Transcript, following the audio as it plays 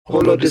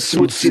Håller det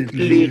smutsigt,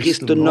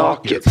 lyriskt och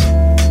naket.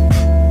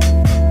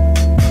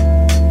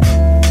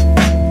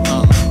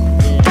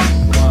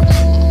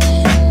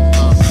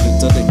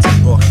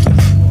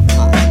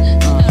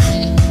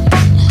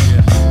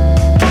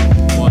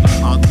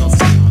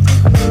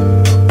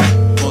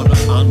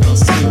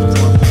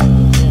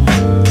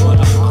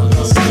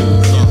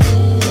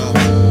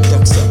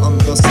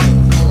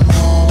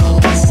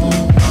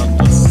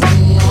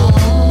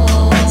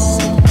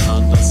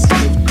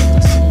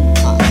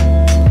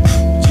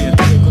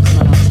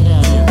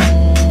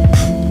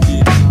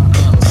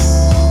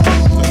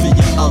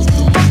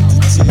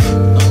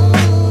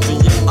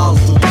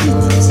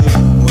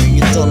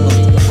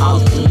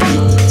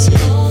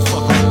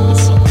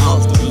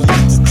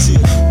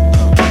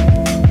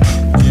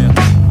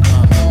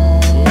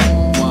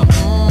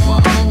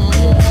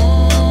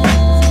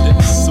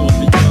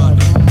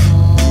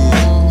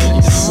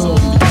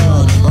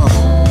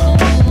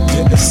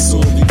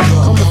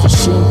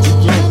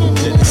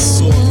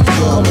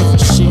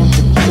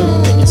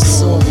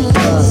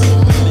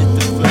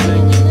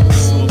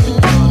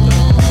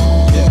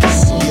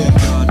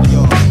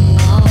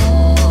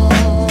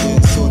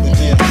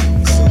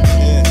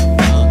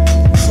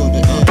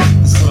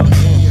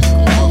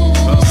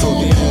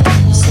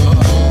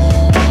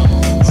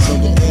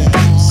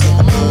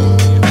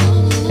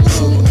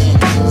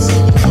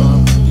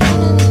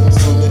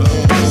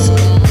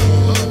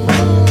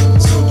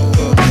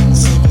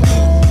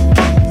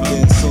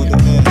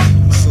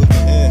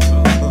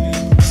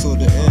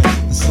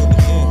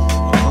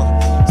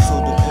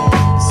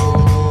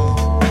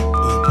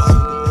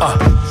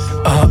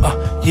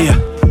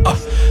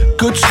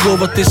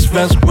 Att det är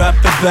svensk rap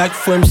är back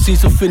för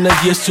MCs och finna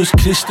Jesus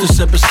Kristus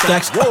är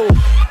bestacks.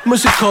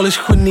 Musikalisk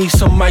geni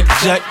som Mike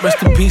Jack.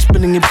 Rest in peace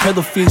men ingen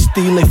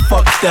pedofil-stil, nej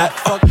fuck that.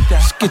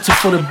 Schizo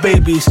for the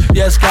babies,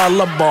 jag älskar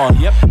alla barn.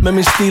 Men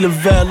min stil är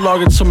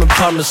vällagad som en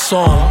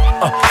parmesan.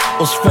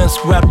 Och svensk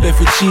rap är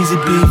för cheesy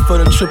B. För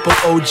en triple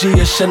OG,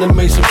 jag känner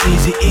mig som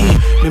Easy E.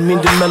 Med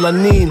mindre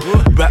melanin,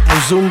 rap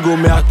mozungo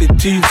med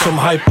attityd som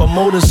hyper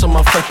moden som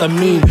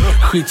amfetamin.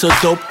 Skit så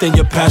dope, den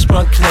gör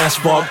persbrand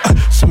knäsvag.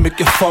 Så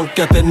mycket funk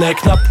att den är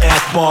knappt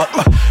ätbar.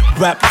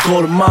 Rap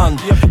gourmand,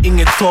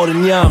 inget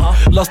torrnjam.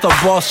 Lastar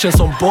bas känns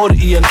som borr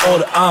i en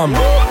orram.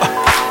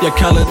 Jag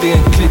kallar det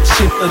en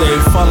klitchittare.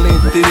 Ifall ni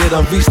inte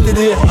redan visste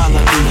det. Alla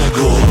dina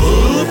gå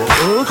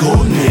upp,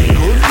 gå ner.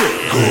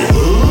 Gå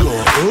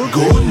upp,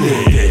 gå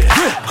ner.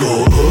 Gå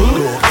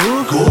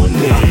upp, gå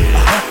ner.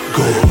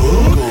 Gå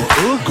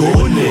upp,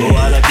 gå ner.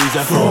 Alla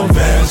dina från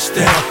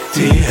vänster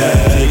till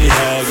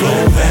höger.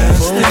 Från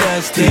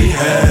vänster till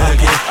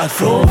höger.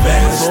 Från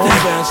vänster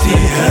till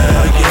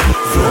höger.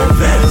 Från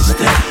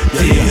vänster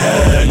till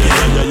höger.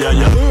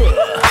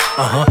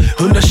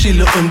 100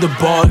 kilo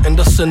underbar,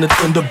 ända sen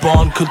ett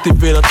underbarn.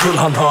 Kultiverat hull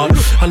han har.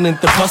 Han är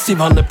inte passiv,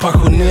 han är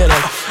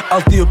passionerad.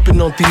 Alltid upp i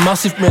någonting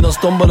massivt medan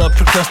de bara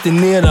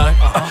prokrastinerar.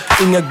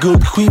 Inga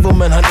guldskivor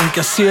men han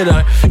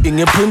inkasserar.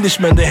 Ingen pundish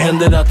men det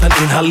händer att han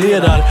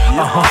inhalerar.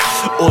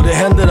 Och det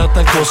händer att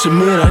han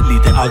konsumerar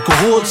lite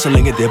alkohol så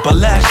länge det bara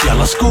lärs.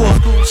 Jalla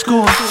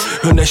skål.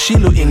 100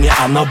 kilo, ingen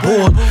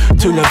anabol.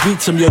 Tunga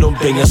beat som gör dem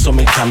bänga som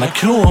en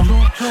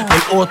kanakrom.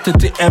 Men åter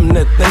till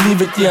ämnet. När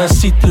livet ger en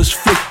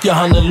citrusfrukt, ja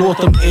han är låt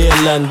om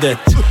eländet.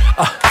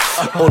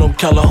 Och de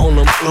kallar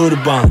honom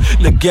Urban.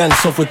 Legend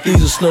som får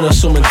tid att snurra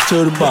som en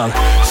turban.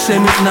 Säg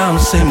mitt namn,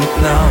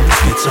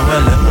 Schizo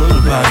eller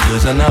Urban.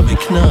 Gussarna vi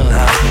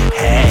knullar.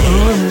 Hey.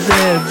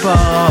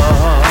 Underbar,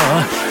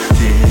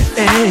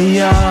 det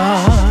är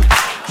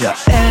jag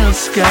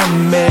älskar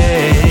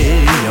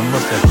mig. Jag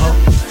måste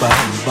hoppa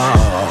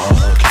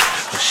bak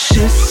och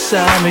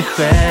kyssa mig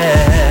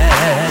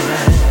själv.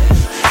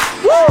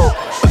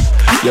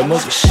 Jag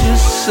måste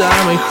kyssa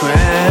mig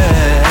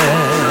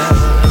själv.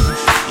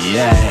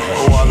 Yeah.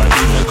 Och alla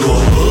dina gå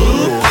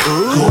upp,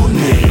 gå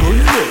ner.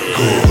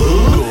 Gå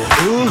upp,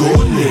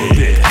 gå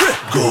ner.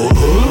 Gå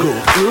upp,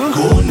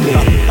 gå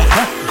ner.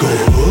 Gå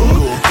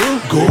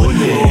upp, gå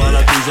ner. Och alla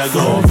dina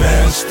från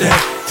vänster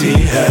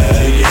till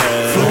höger.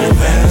 Från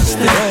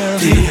vänster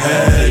till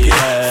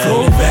höger.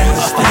 Från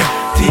vänster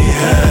till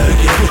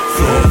höger.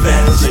 Från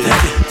vänster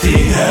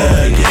till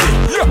höger.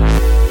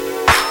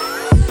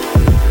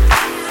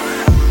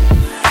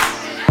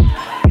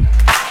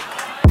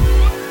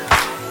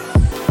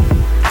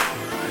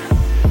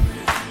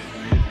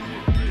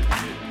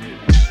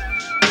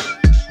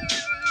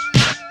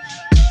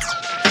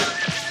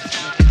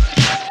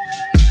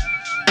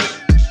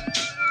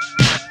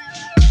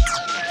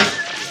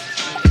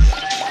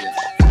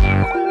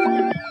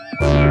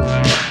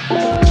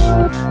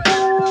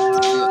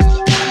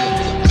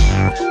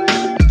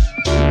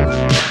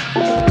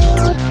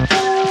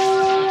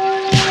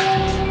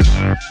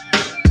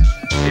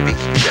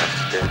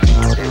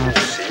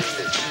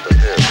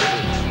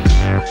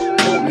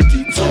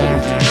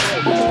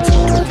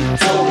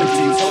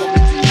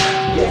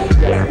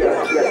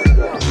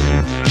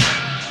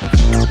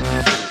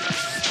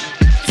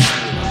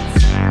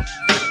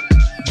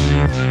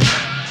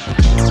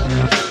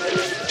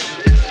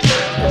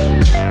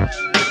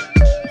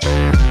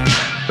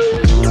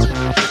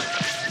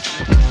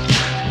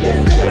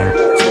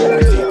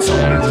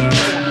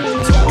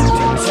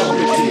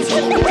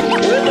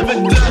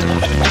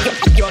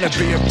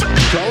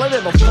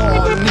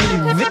 vad ni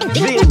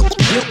vill.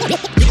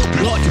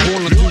 Klart vår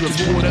natur och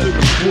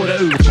spåra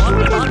ut.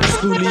 Annars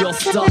skulle jag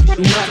stanna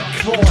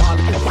kvar.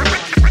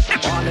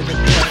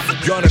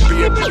 Gör det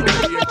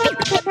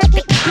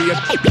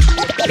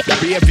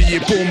vi är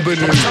bomben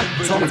nu.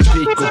 Ta en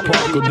spik och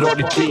park och dra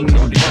ditt ting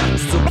om det.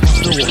 Så.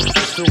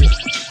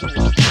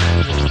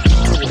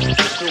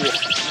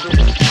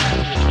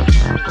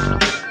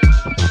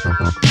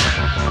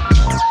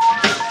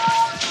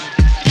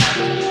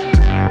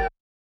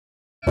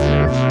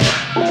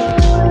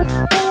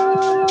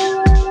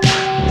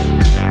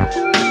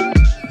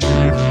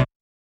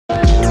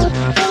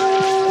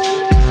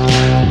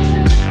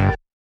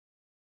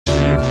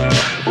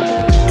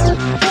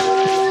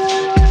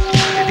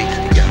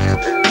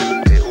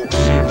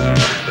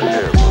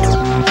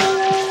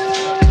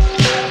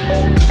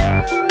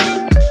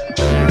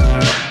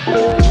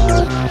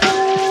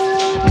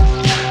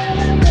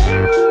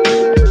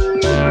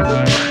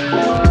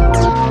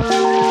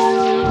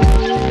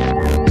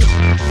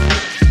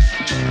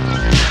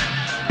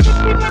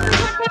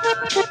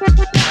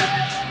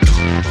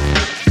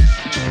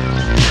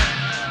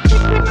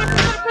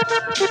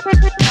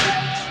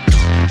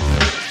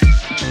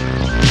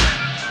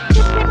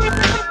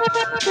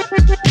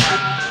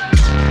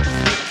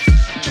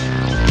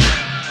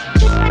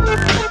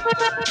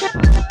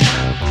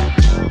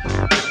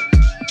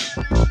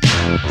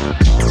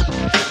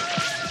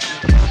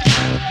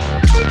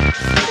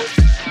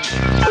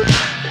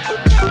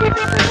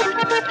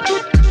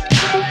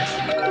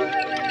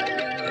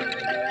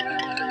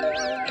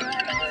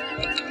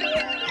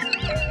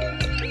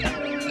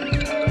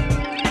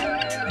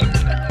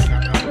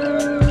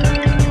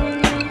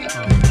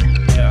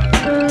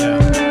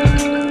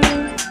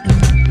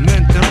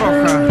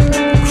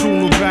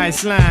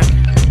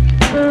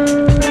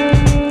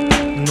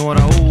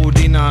 Några ord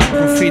innan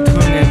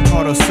profithungern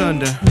tar oss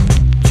sönder.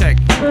 Check.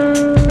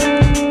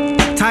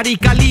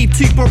 Tariq Ali,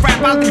 typ av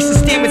rap, aldrig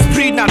systemets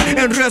prydnad.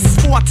 En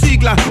röst svår att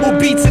tygla och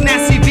beatsen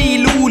är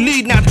civil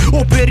olydnad.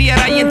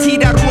 Operera i en tid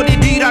där råd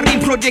är dyra.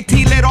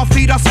 Rimprojektiler av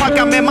 4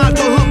 svalka med malt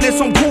och humle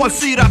som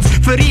kolsyrats.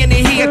 För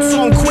enighet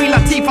som Queen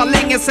Latifah.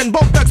 Länge sen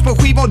bombdöks på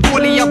skiva och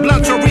dåliga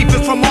blunts och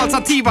reefers från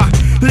Malsativa.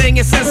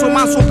 Länge sen som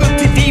man såg upp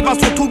till divas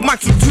och tog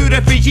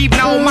maktstrukturer för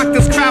givna och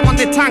maktens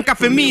kvävande tankar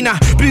för mina.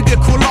 Bygger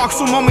collage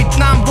som om mitt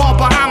namn var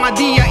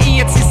Bahamadia i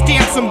ett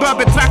system som bör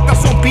betraktas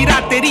som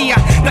pirateria.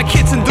 Där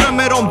kidsen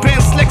drömmer om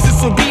Benz, Lexus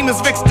och Beamers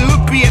växte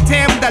upp i ett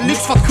hem där lyx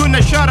för att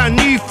kunna köra en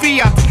ny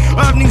Fiat.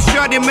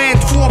 Övningskörde med en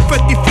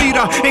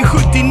 244, en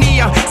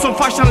 79 som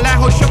farsan lär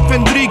ha köpt för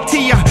en dryg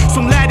 10.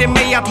 Som lärde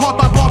mig att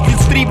hata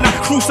bakhjulsdrivna.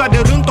 Cruisade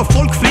runt och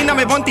folk flinna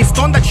men var inte i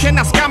stånd att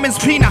känna skammens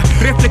pina.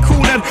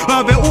 Reflektioner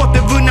över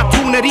återvunna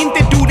toner.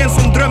 Inte dorden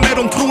som drömmer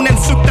om tronen.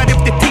 Suktar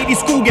efter tid i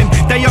skogen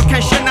där jag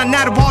kan känna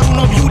närvaron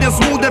av jordens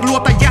moder.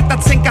 Låta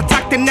hjärtat sänka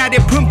takten när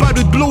det pumpar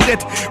ut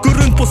blodet. Gå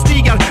runt på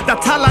stigar där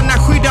tallarna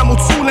skyddar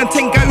mot solen.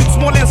 Tänka ut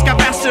småländska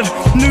verser.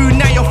 Nu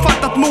när jag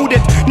fattat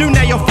modet, nu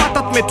när jag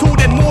fattat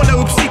metoden. Måla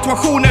upp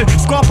situationer,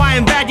 skapa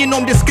en värld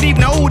genom det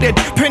skrivna ordet.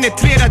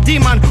 Penetrera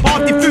dimman av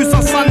diffusa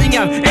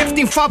sanningar. Efter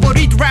din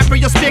favoritrapper,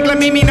 jag speglar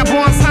mig i mina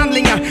barns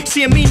handlingar.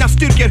 Se mina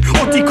styrkor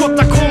och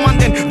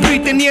tillkortakommanden.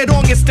 Bryter ner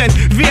ångesten,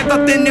 vet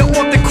att den är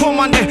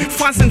återkommande.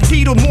 Fanns en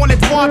tid och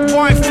målet var att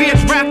vara en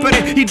fet rappare.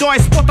 Idag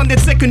är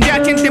spottandet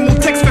sekundärt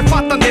gentemot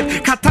textförfattandet.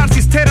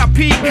 Katarsis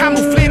terapi,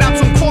 kamouflerad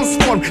som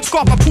konstform.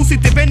 Skapar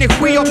positiv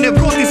energi av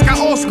neurotiska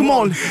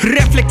åskmoln.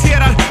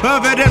 Reflekterar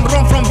över en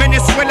rom från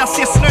Venezuela.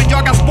 Ser snön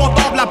jagas bort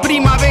av la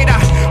primavera.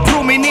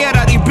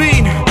 Promenerar i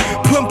byn,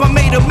 pumpar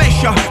mig och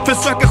mesha.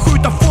 Försöker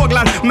skjuta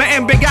fåglar med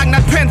en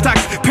begagnad pentax.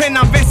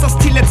 Pennan vässas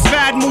till ett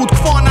svärd mot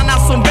kvarnarna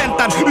som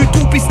väntar.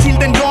 Utopiskt till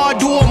den dag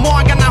då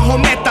magarna har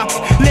mättats.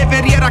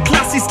 Leverera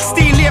klassisk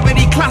stil, lever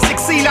i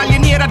klassexil.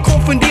 Alienerad,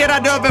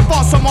 konfunderad över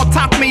vad som har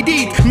tagit mig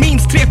dit.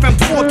 Minst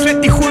 352,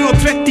 37 och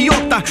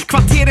 38.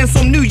 Kvarteren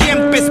som nu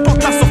jämt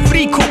bespottas och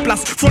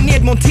frikopplas från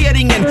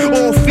nedmonteringen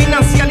och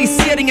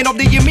finansialiseringen av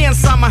det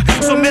gemensamma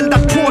som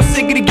eldat på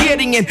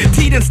segregeringen.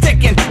 Tidens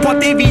tecken på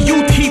att det vi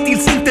gjort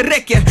hittills inte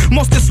räcker.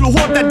 Måste slå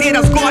hårt där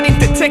deras gard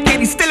inte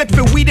täcker. Istället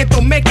för weedet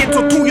och mäcket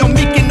så tog jag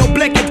micken och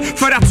bläcket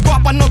för att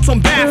skapa något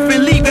som bär för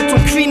livet som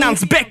kvinnans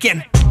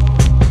bäcken.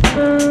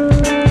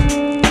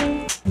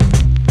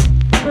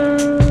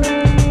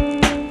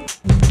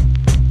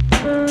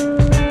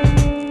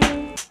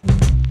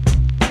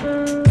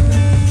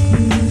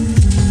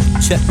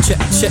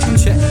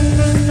 Check.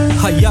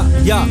 Haja,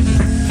 ja.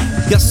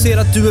 Jag ser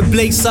att du är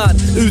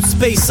blazad,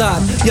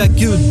 utspacad. Jag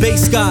gud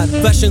basegard,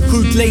 versen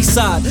sjukt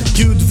lacead.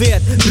 Gud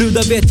vet,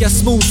 brudar vet jag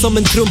smooth som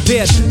en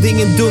trumpet. Det är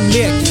ingen dum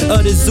lek,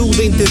 Öresol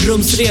är inte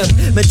rumsrent.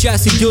 Men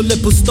jazzy gulle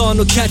på stan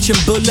och catch en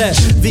bulle.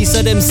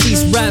 Visar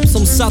MC's rap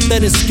som satt där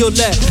den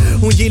skulle.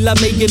 Hon gillar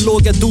mig i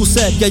låga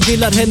doser. Jag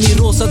gillar henne i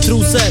rosa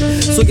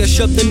trosor. Så jag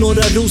köpte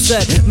några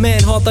rosor.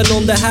 Men hatar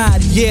någon det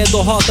här?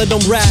 Då hatar de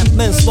rap.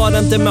 Men svarar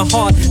inte med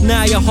hat,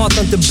 nej jag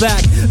hatar inte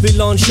back.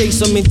 Vill ha en tjej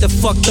som inte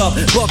fucked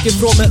up.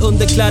 Bakifrån med under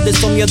underkläder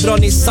som jag drar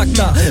ner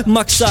sakta.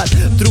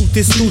 Maxar, drog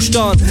till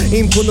storstan,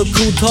 in på något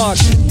coolt hak.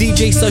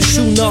 DJ sa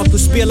tjonak och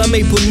spelar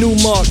mig på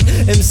Numark.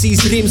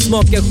 MCs rim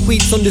smakar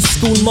skit som det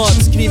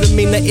skolmat. Skriver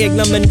mina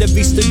egna men det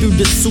visste du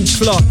det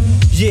såklart.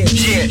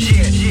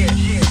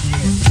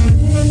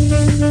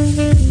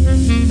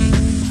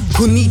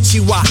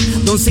 Konnichiwa,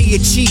 de säger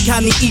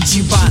Chikani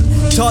Ichiban.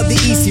 Ta det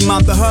easy,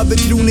 man behöver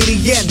kronor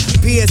igen.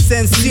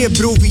 PSNC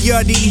bro, vi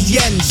gör det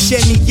igen.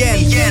 Känn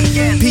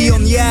igen,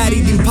 pionjär i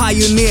din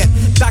pioner.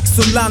 Dags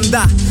att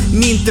landa,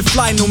 ni inte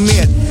fly no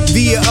mer.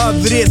 Vi är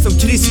över er som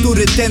Kristor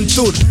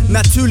Redentor.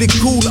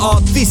 Naturligt cool,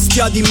 ja visst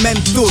jag din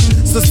mentor.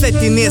 Så sätt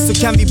dig ner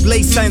så kan vi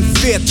blaza en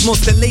fet.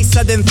 Måste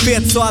läsa den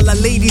fet så alla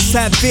ladies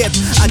här vet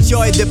att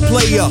jag är the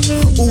player.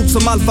 Ord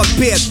som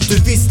alfabet, du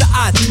visste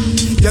att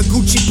jag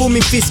Gucci på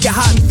min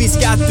fiskehatt.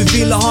 Viska att du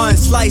ville ha en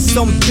slice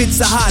som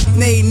Pizza Hut.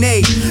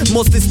 Nej,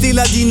 måste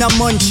stilla dina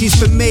munchies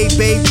för mig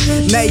babe.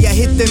 När jag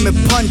hittar med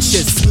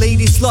punches.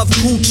 Ladies love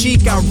cool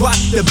cheek, I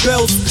rock the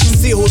bells.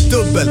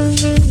 CH-dubbel,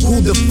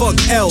 who the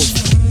fuck else?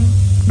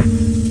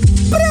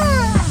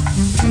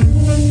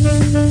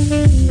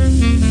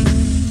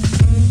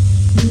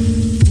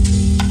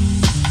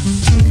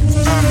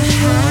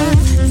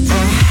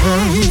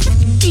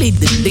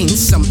 Glider in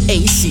som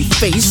AC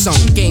face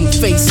on, game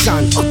face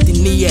on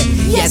 89,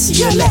 yes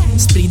julle.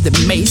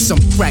 Sprider mig som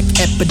crack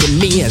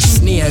epidemien.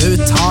 Sned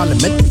uttalar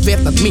men du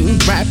vet att min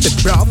rap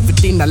är bra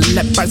för dina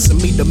läppar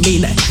som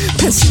idominer.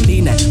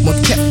 Penicilliner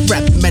mot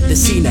keff-rap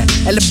mediciner.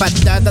 Eller bara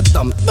döda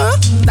dem,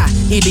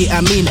 Idi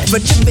Amine. För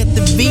du vet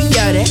att vi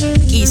gör det,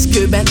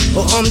 iskuben.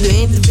 Och om du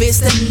inte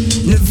visste,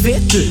 nu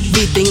vet du.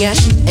 Vitingen,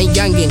 en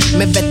youngin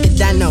med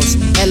veteranos,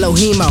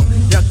 Elohimo.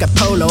 Rocka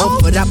polo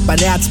och få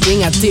rappare att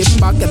springa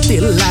tillbaka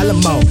till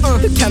Alamo.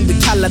 Hur kan du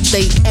kalla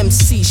dig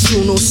MC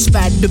Shuno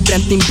svärd? Du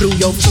bränt din bro,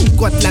 yo. Från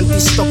Gotland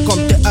till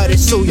Stockholm till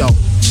Öresund, yo.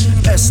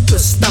 Öst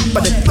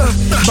stampade,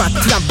 bara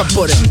trampa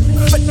på det.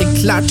 För det är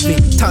klart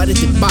vi tar det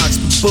tillbaks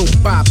på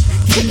boom bap.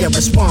 Jag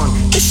respond,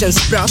 det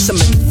känns bra som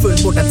ett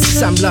fullbordat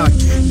samlag.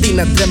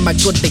 Dina drömmar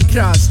går till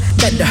kras,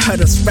 där du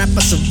hör oss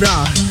rappa så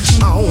bra.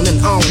 On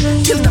and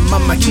on, till där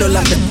mamma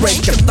knullar med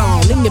break of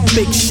dawn. Ingen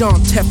Big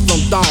Sean,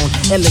 Teflon Dawn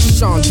eller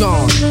Sean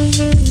John.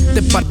 Det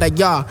är bara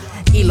jag,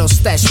 Ilo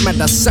Stash med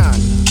Dassan.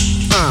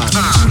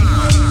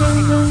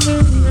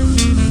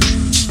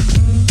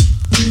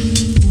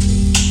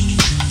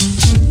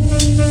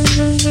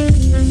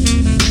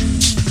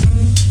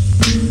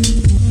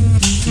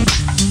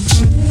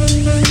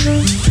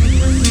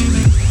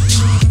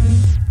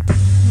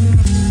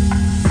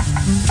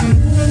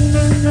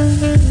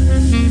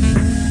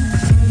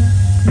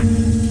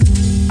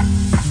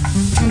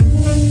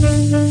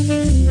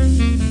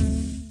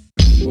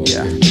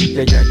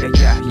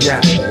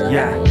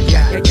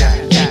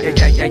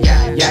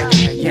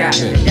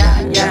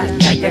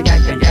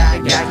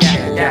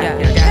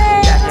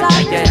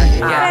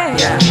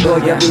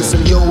 Börjar vi som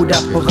gjorda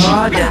på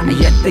raden.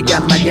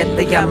 Jättegammal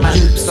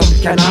djup som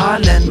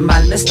kanalen.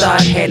 Malmö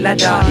stad hela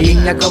dagen.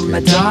 Inga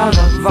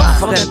kommentarer,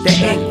 varför inte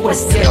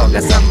NKST?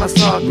 Fråga samma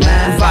sak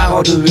men vad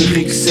har du i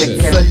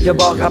ryggsäcken? Följer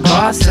bara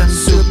basen,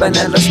 subben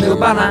eller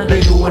snubbarna.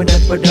 Beroende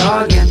på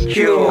dagen,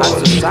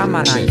 alltså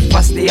sammanhang.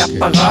 Fast i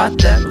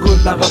apparaten,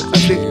 rullar upp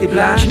en flykt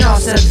ibland.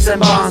 Knaset sen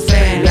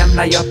barnsben,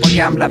 lämnar jag på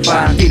gamla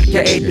band.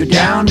 Vilka är du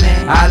down med?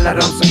 Alla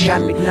de som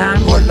kan mitt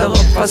namn. Håller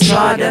upp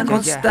fasaden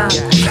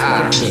konstant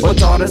och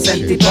tar det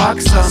sen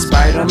tillbaks som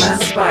Spiderman.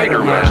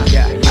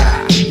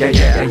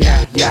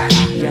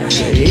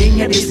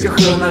 Inga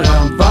diskussioner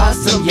om vad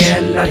som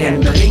gäller.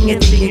 Händer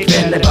ingenting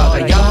ikväll, är bara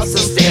jag som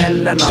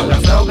ställer några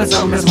frågor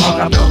som jag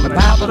svarar på med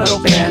papper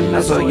och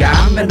penna. Så jag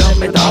använder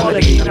metall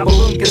i dina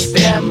boken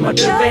stämmer.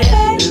 Du vet.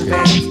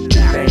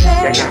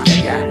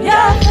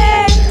 Jag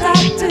vet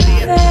att du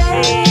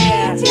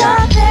vet.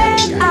 Jag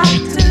vet att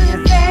du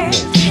vet.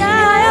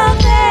 Jag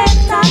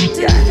vet att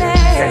du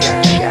vet.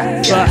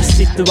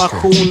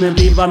 Situationen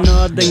blir vad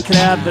nöden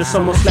kräver.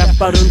 Som att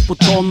släppa runt på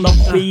ton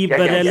av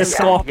skivor eller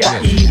skapa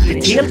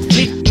ivrigt. Helt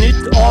fritt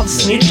nytt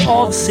avsnitt,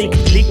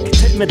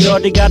 avsiktligt med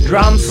dördiga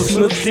drums och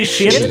smutsig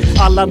shit.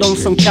 Alla de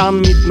som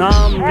kan mitt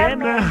namn.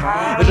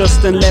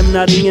 Rösten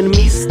lämnar ingen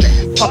miste.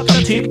 Fatta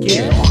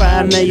tycke,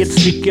 stjärna i ett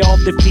stycke av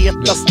det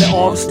fetaste.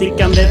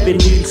 Avstickande,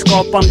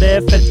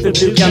 vinylskapande,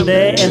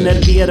 fettförbrukande,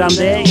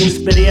 enerverande,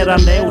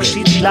 inspirerande och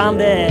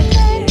kittlande.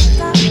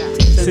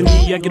 Så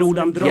nya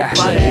grodan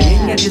droppar.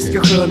 Inga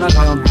diskussioner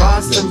om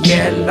vad som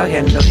gäller.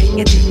 Händer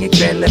ingenting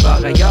ikväll, är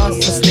bara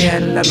jag som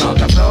ställer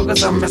några frågor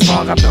som jag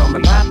svarar på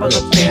med papper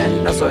och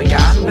penna. Så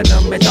jag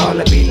använder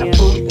metall, mina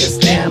punkter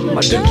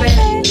stämmer. Du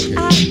vet.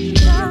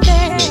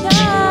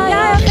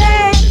 Jag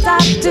vet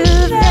att du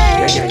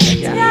vet.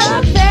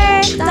 Jag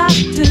vet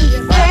att du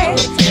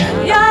vet.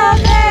 Jag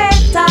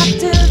vet att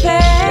du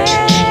vet.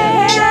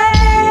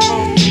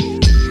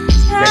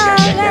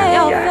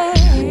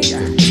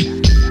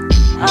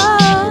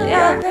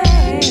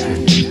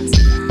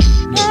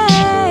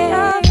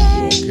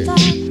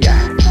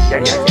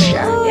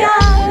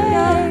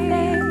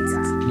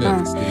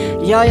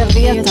 Ja, jag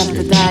vet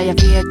att där, jag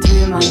vet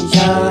hur man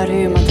gör,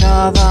 hur man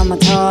drar, vad man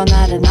tar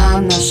när en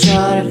annan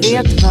kör.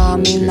 Vet vad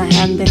mina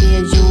händer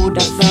är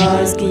gjorda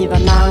för. Skriva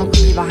namn,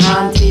 skiva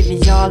hand,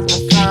 trivialt,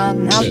 vad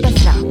fan, allt är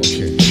fram.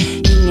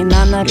 Ingen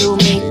annan ror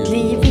mitt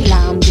liv i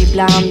land.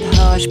 Ibland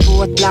hörs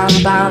på ett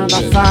blandband.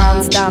 Vad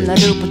fan,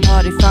 stannar upp och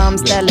tar i famn.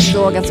 Ställer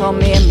frågan som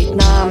är mitt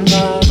namn.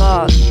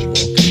 Vad?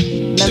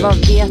 Men vad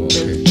vet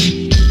du?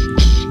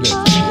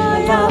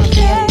 Men vad vet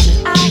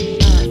du?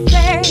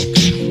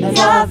 Men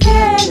vad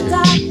vet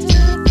du?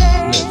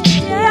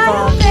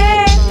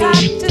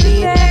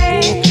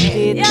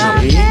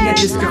 Inga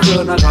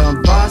diskussioner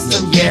om vad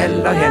som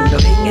gäller.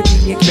 Händer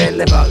ingenting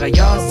ikväll, är bara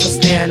jag som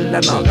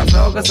ställer några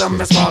frågor som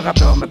jag svarar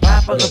på med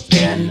papper och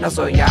penna.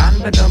 Så jag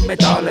använder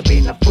mitt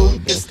alibi när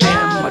funken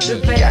stämmer. Du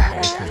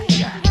vet.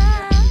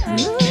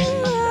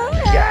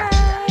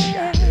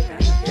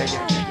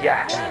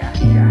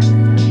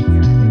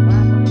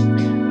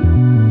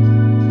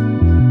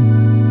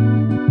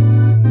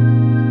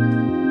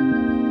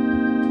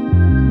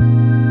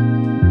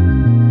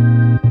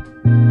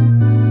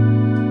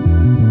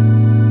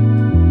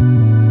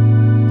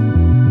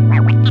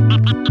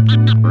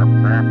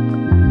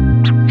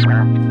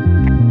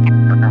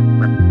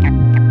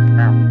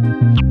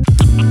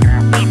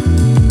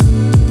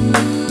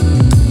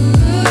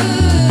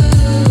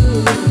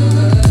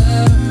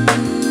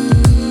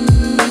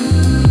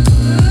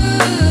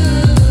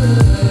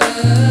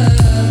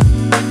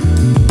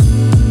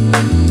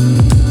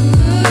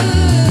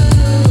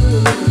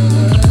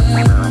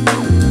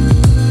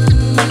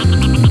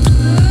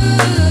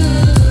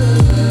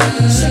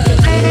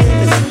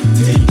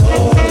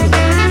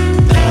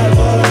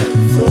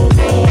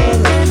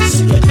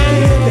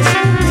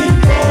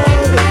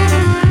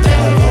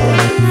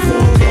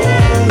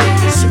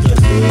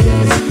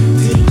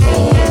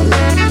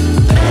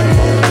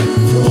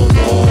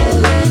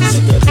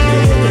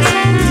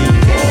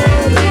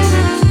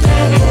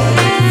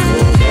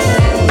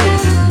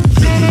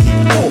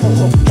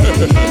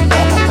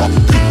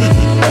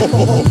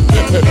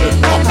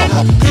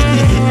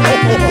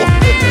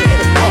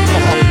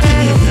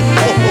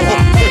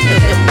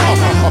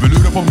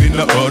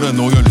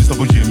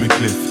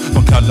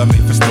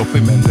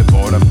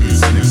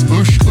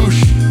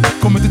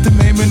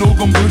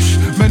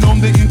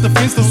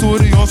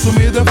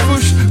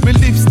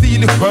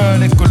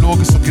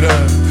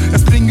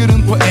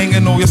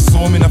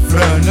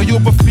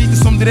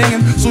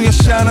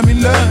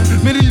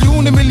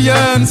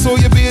 Så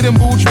jag ber en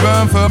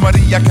bordsbön för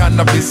Maria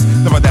Cannabis.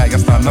 Det var där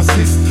jag stannade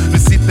sist. Nu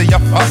sitter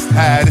jag fast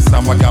här i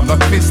samma gamla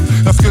kvist.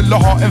 Jag skulle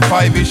ha en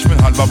five-ish men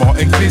halva var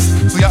en kvist.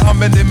 Så jag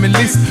använde min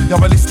list, jag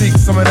var listig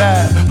som en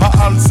räv.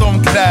 Har allt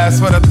som krävs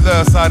för att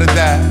lösa det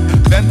där.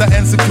 Vänta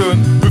en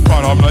sekund, hur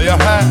fan hamnar jag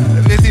här?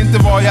 Vet inte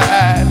vad jag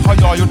är, har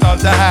jag gjort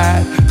allt det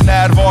här?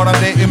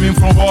 Närvarande är min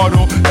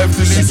frånvaro,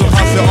 efterlyst som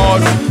Hasse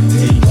Aro.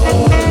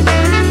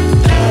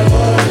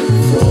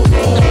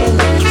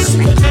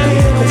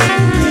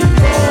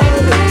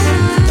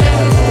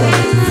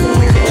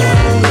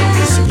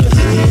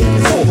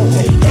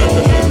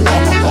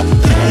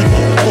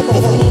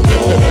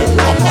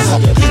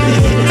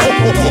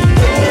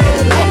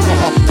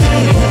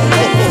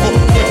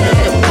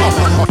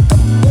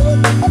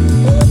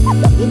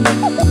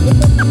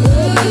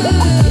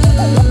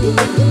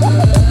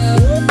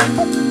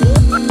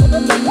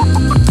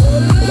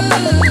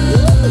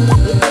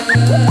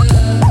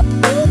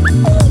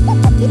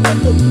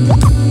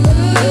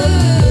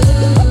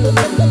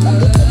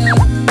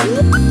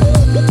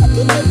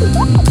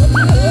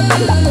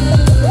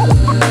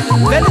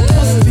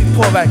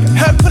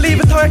 Hög på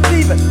livet har jag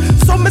klivet.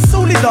 Som en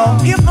solig dag,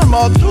 helt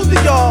normalt trodde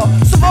jag.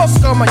 Så vad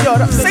ska man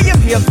göra? Säg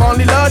en helt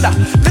vanlig lördag.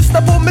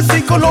 Lyssna på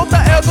musik och låta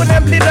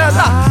ögonen bli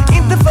röda.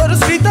 Inte för att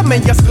skryta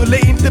men jag skulle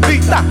inte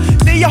byta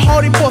det jag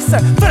har i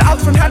påsen. För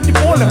allt från här till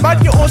Polen.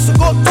 Varje år så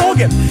går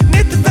tågen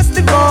ner till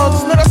festival.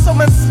 Snurrar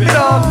som en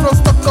spiral från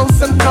Stockholms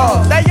central.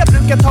 Där jag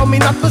brukar ta min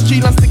natt och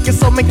kylan sticker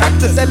som en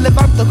kaktus. Eller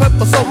varmt och skönt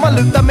på sommaren.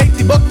 Lutar mig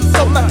till botten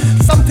somnar.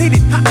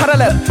 Samtidigt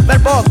parallellt,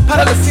 verbalt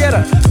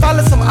paralyserar.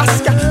 Faller som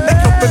aska när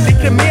kroppen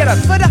blir kremerad.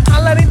 För det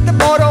handlar inte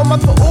bara om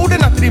att få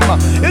orden att rimma,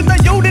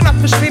 utan jorden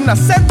att försvinna.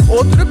 Sen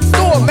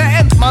återuppstå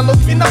med en man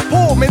och kvinna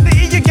på. Men det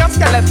är ju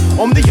ganska lätt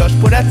om det görs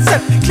på rätt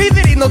sätt.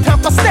 Kliver in och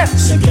trampar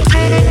snett.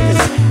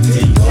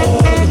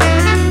 Oh,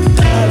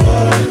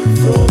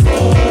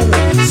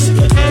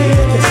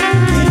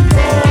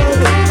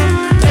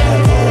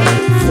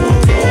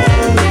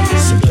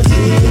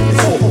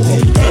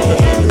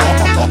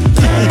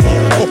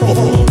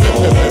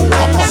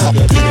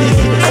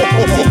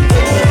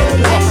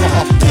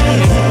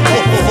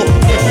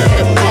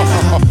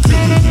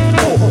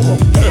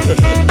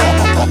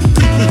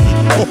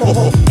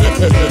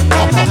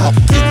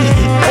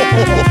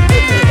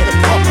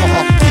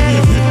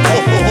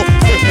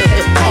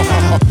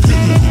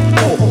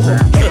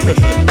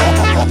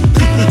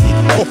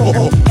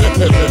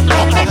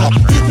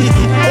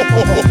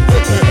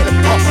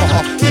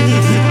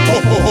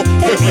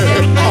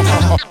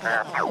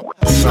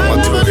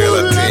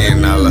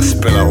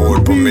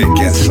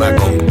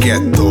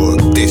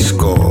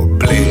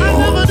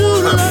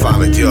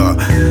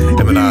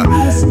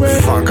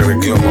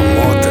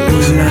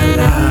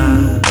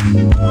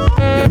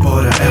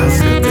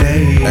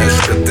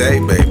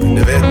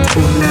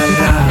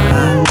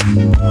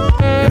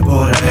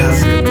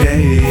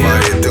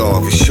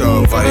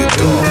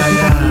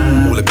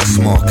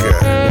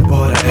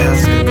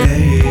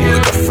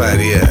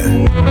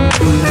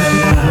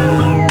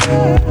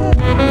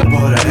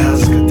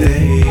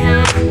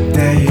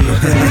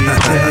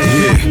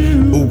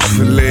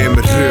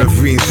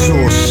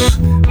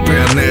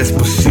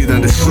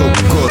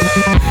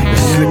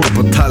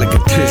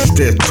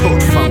 det är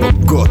torrt, fan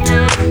vad gott.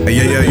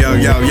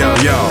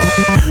 Ja.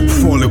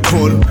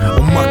 Falukorv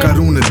och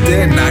makaroner,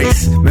 det är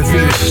nice. Men vi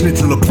är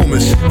schnitzel och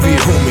pommes, vi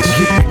är homies.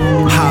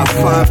 High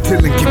five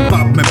till en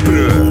kebab med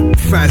bröd.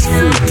 Fast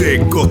food, det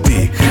är gott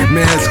i.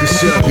 Men jag älskar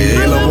köpa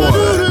hela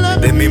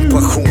varor. Det är min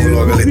passion att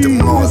laga lite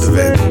mat, du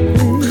vet.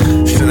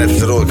 Sen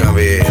efteråt kan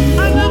vi,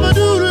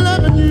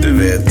 du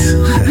vet.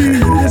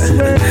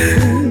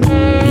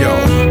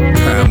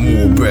 Per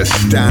Morberg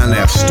stannar när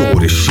jag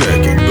står i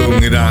köket.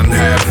 Ungran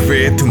här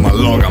vet hur man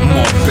lagar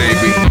mat,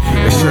 baby.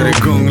 Jag kör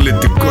igång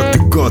lite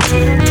gott.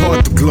 Ta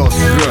ett glas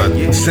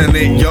röd, sen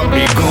är jag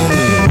igång.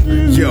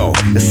 Yo,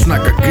 jag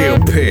snackar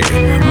GOP.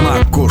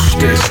 Makos,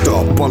 testa,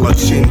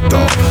 palacinta.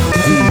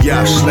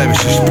 Gulasch,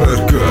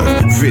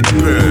 leverkörsburger. Vitt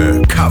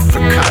bröd,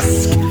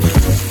 kaffekask.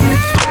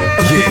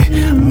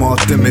 Yeah,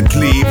 mat är mitt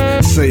liv,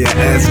 så jag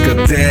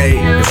älskar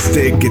dig. Jag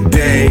steker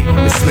dig,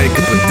 jag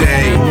smäcker på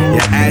dig.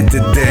 Jag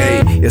äter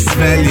dig, jag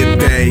sväljer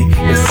dig.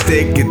 Jag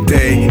steker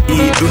dig,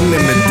 i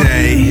ugnen med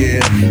dig.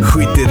 Yeah.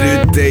 Skiter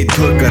ut dig,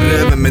 torkar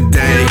röven med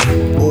dig.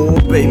 Oh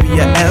baby,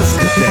 jag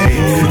älskar dig.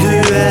 För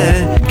du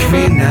är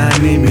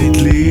kvinnan i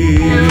mitt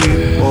liv.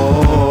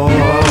 Oh,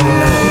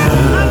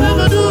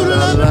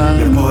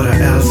 jag bara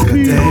älskar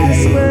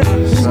dig.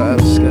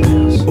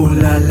 Oh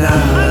la la.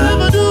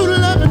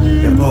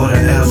 Jag bara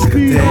älskar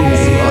dig.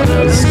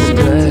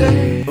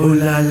 Oh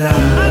la la.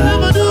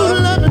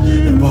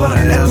 Jag bara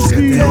älskar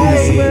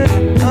dig.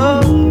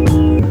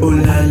 Oh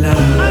la la.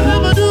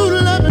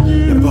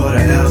 Jag bara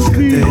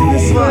älskar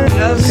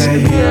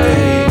dig.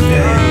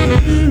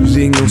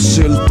 Ring och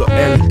sylt och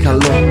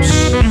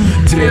älgkalops.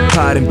 3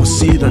 pären på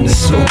sidan är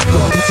så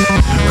gott.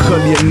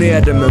 Sköljer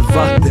ner det med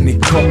vatten i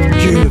kopp.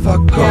 Gud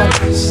vad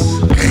gott.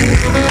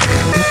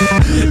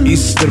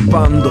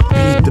 Isterband och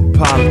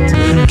pitepalt.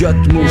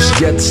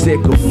 Göttmos, jättstek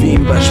och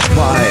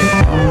finbärspaj.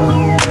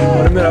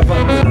 Har du mera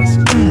vatten alltså?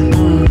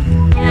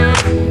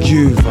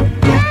 Gud vad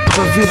gott.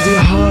 Vad vill du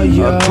ha,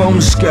 ja?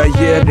 Kom ska jag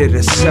ge dig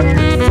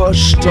receptet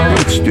först.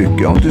 Ett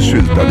stycke av det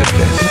syltade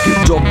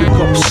fläsket.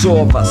 Dobbelkopp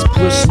sovas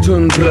plus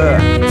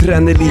tunnbröd. 3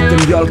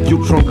 liter mjölk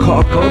gjort från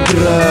kaka och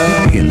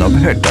bröd. En av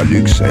Herta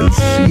Lyxells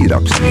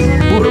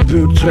sirapslimpor. Och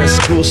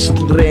burträskost,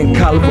 ren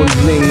kalv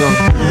och lingon.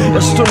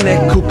 Jag står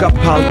ner, kokar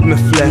palt med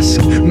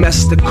fläsk.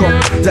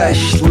 Mästerkopp,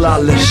 dash,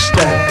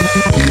 lallerstäck.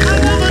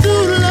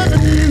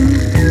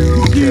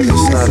 Okej,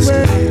 lyssna.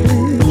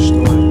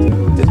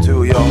 Det är du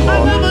och jag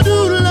har.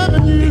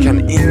 Det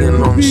kan ingen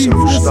någonsin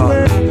förstå.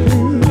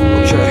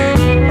 Okej,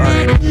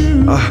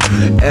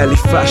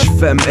 älgfärs,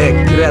 5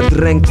 ägg, grädd,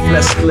 dränkt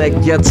fläsklägg,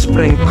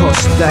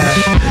 gäddsprängkost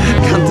där.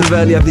 Kan inte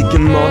välja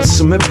vilken mat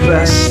som är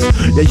bäst.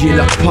 Jag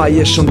gillar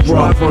pajer som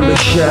drop från the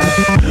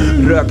chef.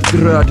 Rökt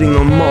röding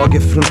och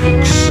mage från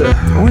oxe.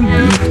 Och en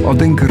bit av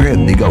den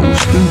gräddiga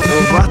osten.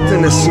 Och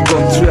vatten är så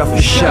gott tror jag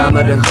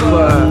förtjänar en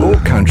sjö.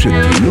 Och kanske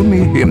till och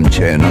med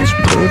hemtjänat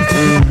smör.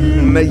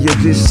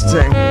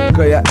 Mejeristänk,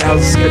 jag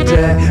älskar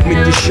det.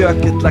 Mitt i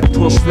köket,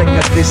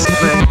 laktosfläckad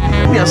diskbänk.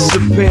 När jag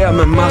super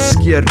med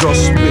maskier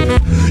rostbiff.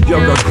 Jag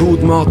har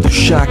god mat och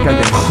käkar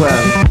den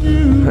själv.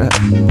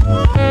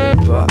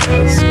 Jag bara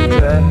älskar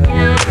det.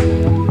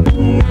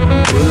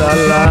 Oh la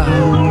la,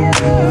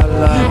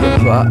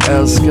 jag bara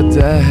älskar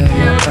det.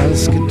 Jag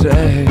älskar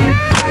det.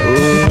 Oh.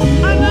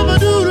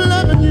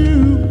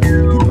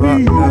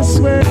 Jag bara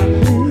älskar det.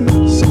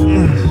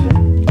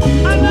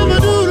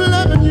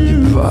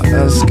 Jag bara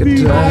älskar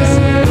det.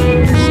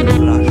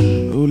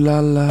 Oh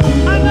la la,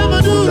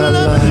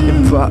 jag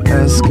bara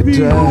älskar dig,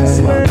 jag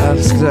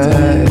älskar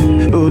dig.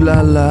 Oh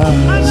la la,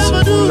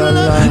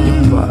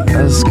 jag bara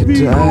älskar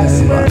dig, jag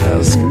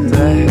älskar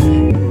dig.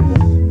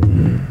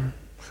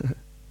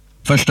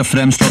 Först och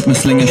främst låt mig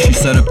slänga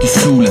kyssar upp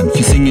till solen.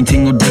 Finns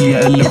ingenting att dölja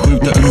eller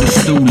skjuta under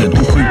stolen.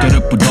 Hon skjuter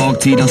upp på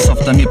dagtid, han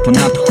softar ner på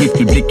nattskift.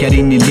 Vi blickar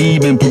in i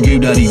liven på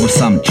gudar i vår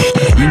samt.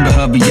 Yin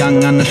behöver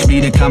yang, annars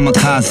blir det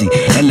kamikaze.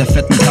 Eller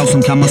fett med kaos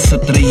som kan man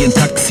suttra i en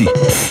taxi.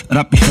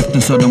 Rapp i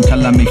käften så de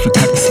kallar mig för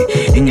taxi.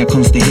 Inga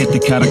konstigheter,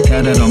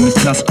 karaktärer av mitt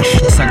klass.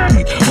 Sagt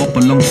mitt, hopp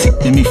och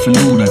långsikt är ni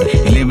förlorade.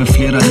 Jag lever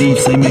flera liv,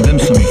 säg mig vem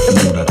som är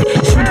förlorad.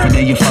 Svårt för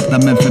dig att fatta,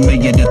 men för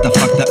mig är detta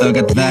fakta.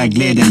 Ögat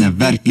vägleder när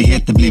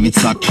verkligheten blivit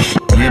svart.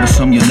 Lever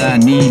som jag lär,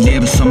 ni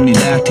lever som ni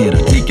lärt er.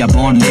 Att lika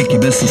barn leker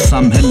bäst och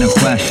samhällen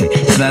skär sig.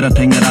 Svär att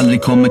pengar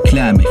aldrig kommer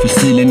klä mig. För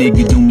stilen är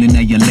gudomlig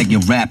när jag lägger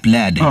rap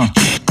läder.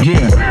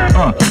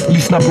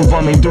 Lyssna på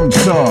vad min dude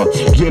sa.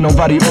 Genom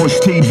varje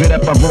årstid vi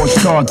rappar vår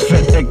stad.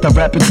 Fett äkta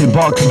rappet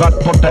tillbaks,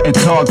 vart borta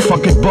ett tag.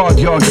 Fuck ett bad,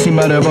 jag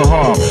simmar över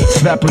hav.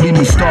 Svär på din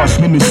mustasch,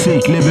 min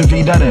musik lever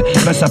vidare.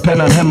 Vässa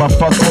pennan hemma,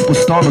 fast gå på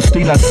stan och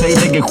stila sig.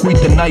 Lägger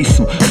skiten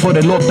nice och får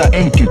det låta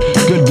enkelt.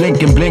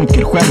 Guldlänken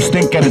blänker,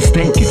 skärmstänkare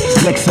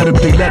stänker. Läxar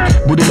upp dig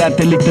lätt, borde lärt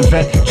dig lite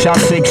fett.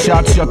 Shots, 6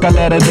 shots, jag kan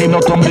lära dig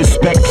något om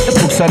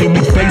respekt. Boxar i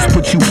mitt face,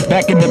 put you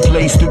back in the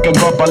place. Du kan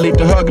gapa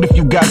lite högre if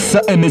you got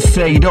something to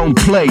say, don't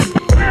play.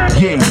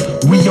 Yeah,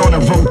 we on a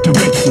road to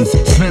riches.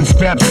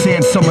 Svensk rap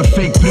scen som en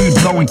fake brud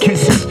blowing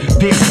kisses.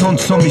 Det är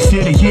sånt som vi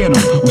ser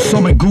igenom. Och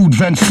som en god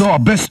vän sa,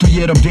 bäst att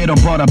ge dem det de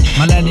bara.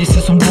 Man lär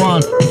sig som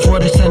barn, du får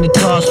det sen det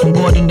tas. Från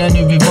gården där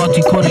nu vi var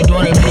till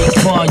korridoren vi är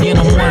kvar.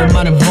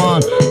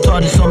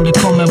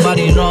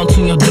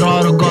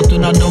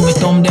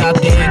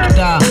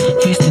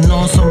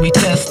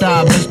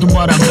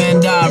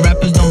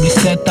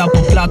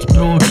 plats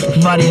bror.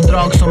 För varje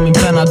drag som min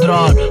penna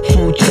drar.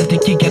 Fortsätter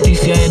kicka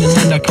tills jag är den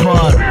enda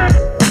kvar.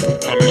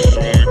 Han är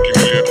så mycket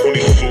mer, hon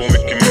är så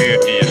mycket mer.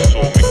 Vi är så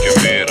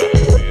mycket mera.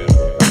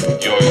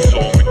 Jag är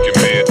så mycket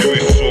mer, du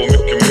är så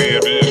mycket mer.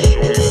 Vi är så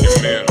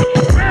mycket mer.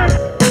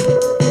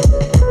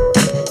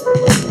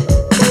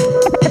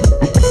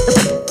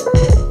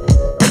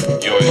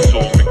 Jag är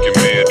så mycket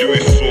mer, du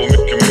är så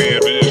mycket mer.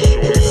 Vi är så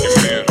mycket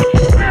mer.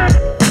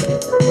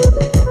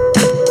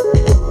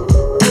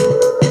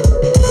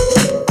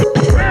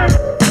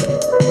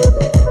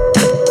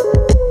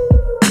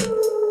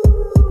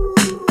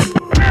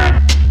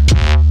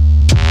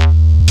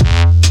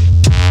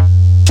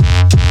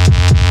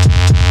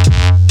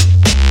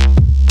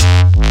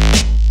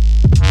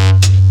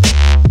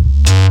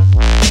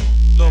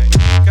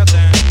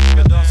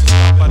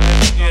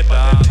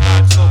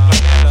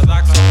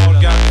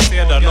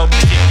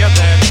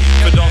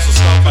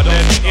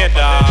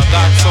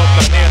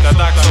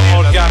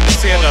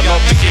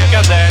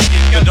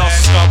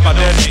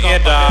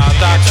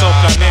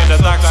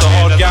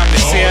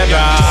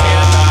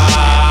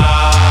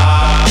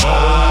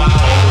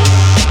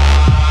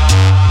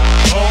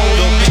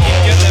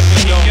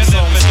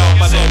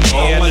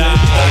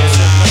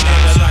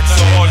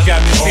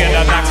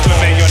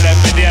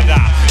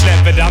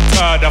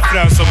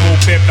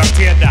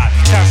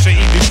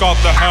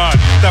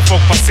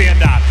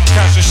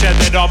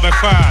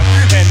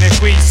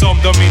 Energi som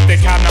de inte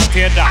kan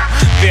hantera.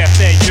 Vet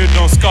ej hur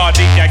de ska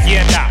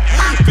reagera.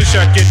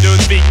 Försöker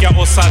undvika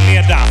och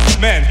sanera.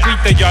 Men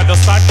skiten gör de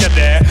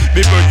starkare.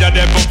 Vi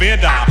började på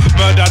veda.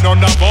 Mördar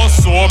någon av oss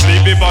så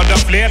blir vi bara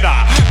flera.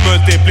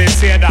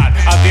 Multiplicerar,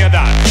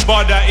 adderar.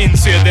 Bara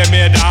inser det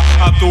mera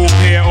att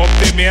OP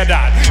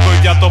optimerar.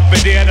 Börjat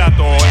operera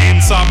då,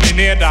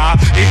 insaminera.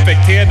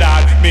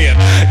 Infekterar med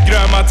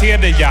grön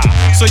materia.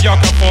 Så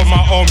jag kan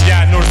forma om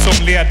hjärnor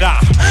som leda.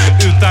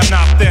 Utan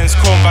att ens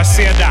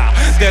konversera.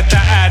 Detta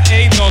är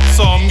ej något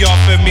som jag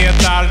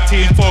förmedlar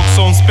till folk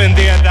som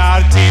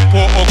spenderar tid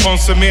på att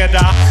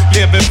konsumera.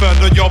 Lever för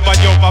att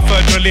jobba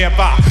för att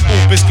leva.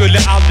 OP skulle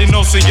aldrig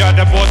någonsin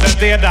göra båda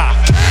det där.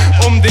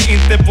 Om det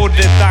inte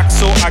vore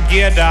dags att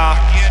agera.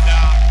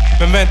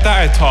 Men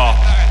vänta ett tag,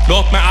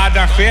 låt mig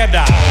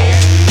arrangera.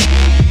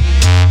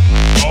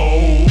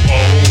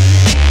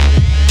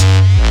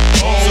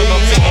 Så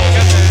låt sig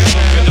åka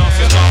till de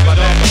ska skapa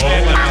den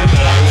fredag.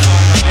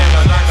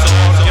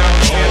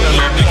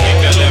 Låt mig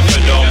kicka den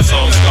för de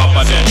som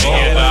skapar den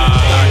fredag.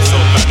 Dags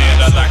att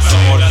planera, dags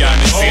att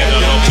organisera.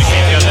 Låt mig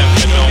kicka den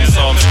för de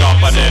som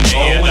skapar den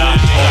fredag.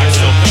 Dags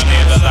att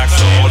planera,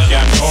 dags att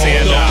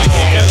organisera. Låt mig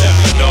kicka den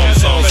för de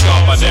som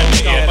skapar den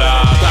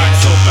fredag.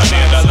 Dags att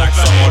planera, dags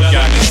att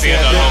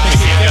organisera. Låt mig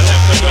kicka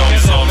den för de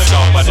som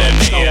skapar den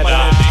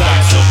fredag.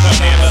 Dags att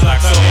planera,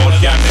 dags att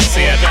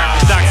organisera.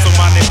 Dags att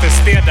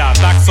manifestera,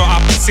 dags att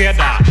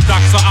applicera.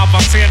 Dags att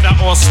avancera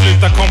och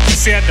sluta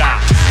komplicera.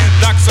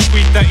 Dags att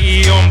skita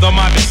i om de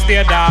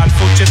arresterar.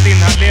 Fortsätt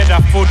inhalera,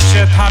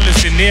 fortsätt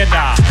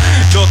hallucinera.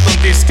 Låt dem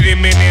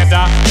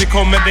diskriminera, det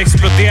kommer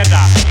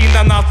explodera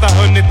innan allt har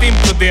hunnit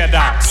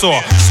implodera. Så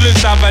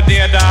sluta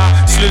värdera,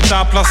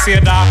 sluta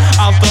placera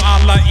allt och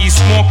alla i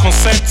små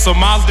koncept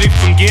som aldrig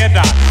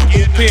fungerar.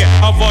 OP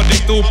har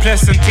varit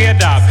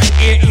opresenterad,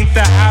 är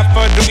inte här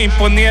för att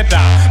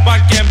imponera.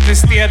 Varken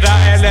prestera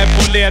eller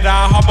polera,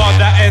 har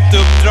bara ett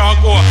uppdrag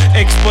att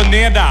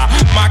exponera.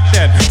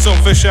 Makten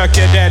som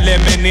försöker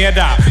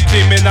eliminera,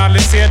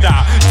 kriminalisera,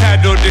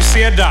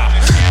 terrorisera.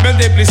 Men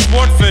det blir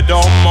svårt för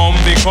dem om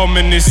vi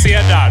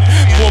kommunicerar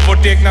på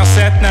vårt egna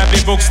sätt när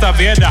vi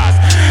bokstaverar.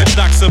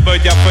 Dags att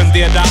börja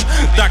fundera,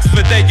 dags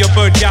för dig att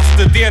börja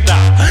studera.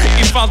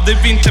 Ifall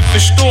du inte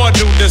förstår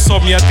orden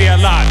som jag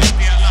delar,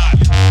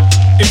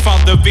 ifall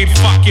du vill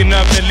fucking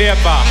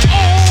överleva.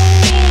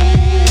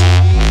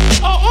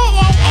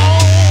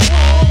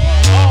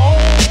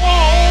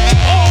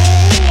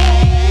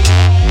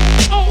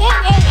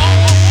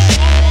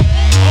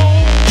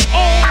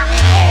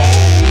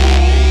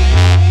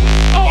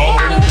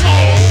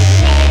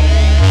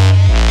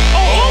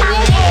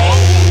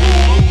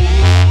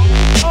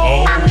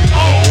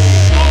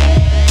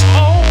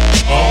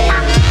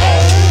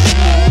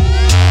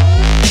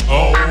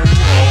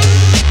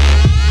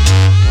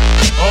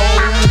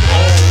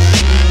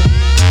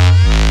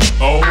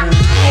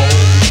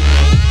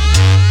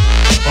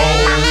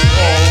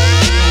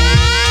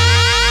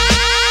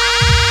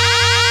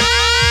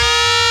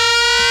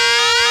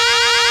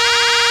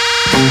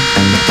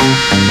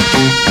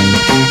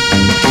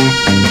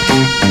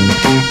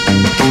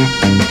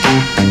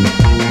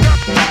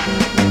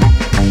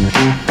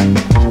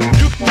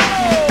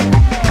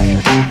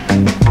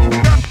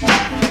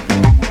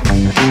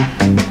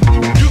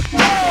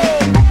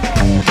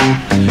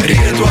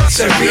 Redo att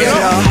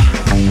servera,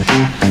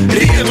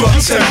 redo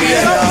att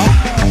servera,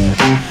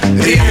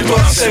 redo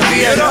att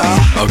servera,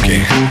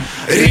 okej.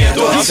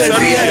 Redo att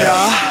servera.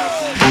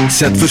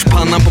 Sätt först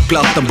pannan på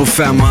plattan på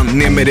 5:an,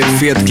 ner med en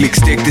fet klick,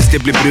 stek tills det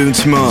blir brunt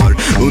smör.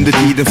 Under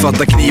tiden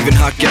fattar kniven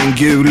hacka en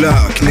gul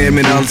lök. Ner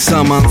med allt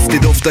sammans, det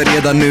doftar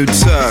redan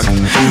utsökt.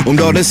 Om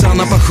du har den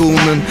sanna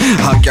passionen,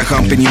 hacka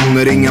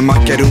champinjoner, inga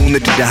makaroner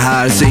till det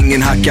här, så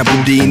ingen hackar på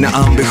dina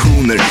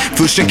ambitioner.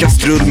 Först en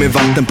kastrull med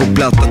vatten på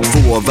platta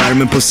 2,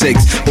 värmen på 6.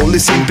 Håll i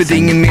simpelt,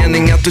 ingen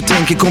mening att du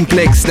tänker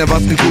komplex. När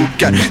vatten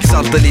kokar,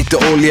 salta lite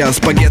olja,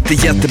 spaghetti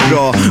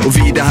jättebra. Och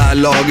vid det här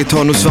laget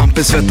har nog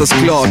svampen svettas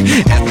klart.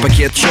 Ett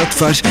paket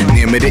köttfärs,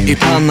 ner med det i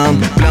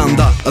pannan.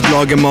 Blanda, att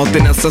laga mat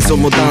är nästan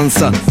som att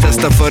dansa.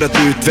 Testa för att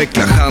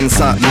utveckla,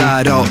 chansa,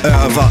 lära och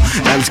öva.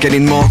 Älskar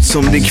din mat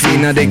som din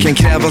kvinna, det kan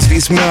krävas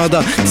viss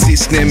möda.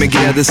 Sist ner med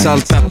grädde,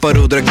 salt,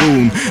 peppar och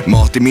dragon.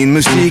 Mat är min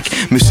musik,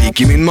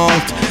 musik är min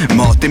mat.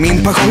 Mat är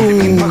min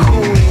passion.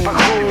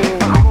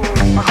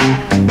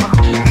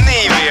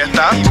 Ni vet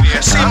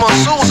att Simon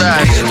Sod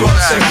är redo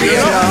att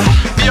servera.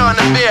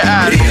 Björnen B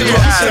är redo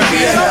att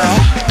servera.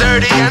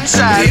 Dirty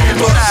Inside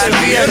redo att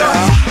servera.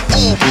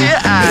 OP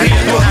är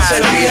redo att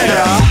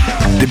servera.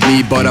 Det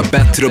blir bara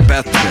bättre och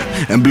bättre.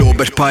 En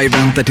blåbärspaj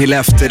väntar till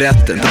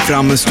efterrätten. Ta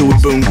fram en stor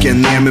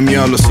bunken, ner med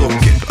mjöl och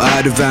socker. Och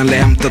är du vänlig,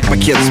 hämta ett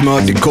paket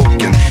smör till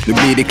kocken. Nu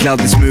blir det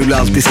kladdig smula,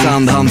 alltid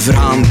sand, hand för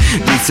hand.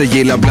 Vissa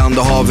gillar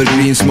blanda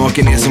havregryn,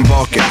 smaken är som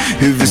baken.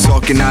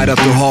 Huvudsaken är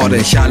att du har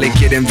den.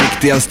 Kärlek är den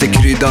viktigaste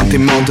kryddan till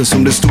maten.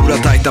 Som den stora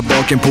tajta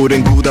baken på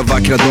den goda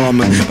vackra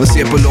damen. Man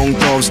ser på långt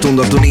avstånd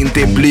att hon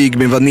inte är blyg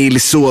med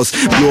vaniljsås.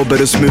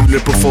 Blåbär och smulor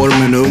på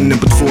formen och ugnen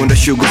på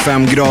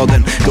 225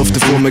 grader. Dofter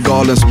får mig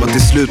galen som att det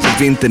är slut på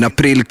vintern,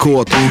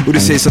 aprilkåt. Och det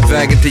sägs att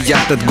vägen till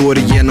hjärtat går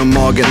igenom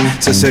magen.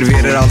 Så jag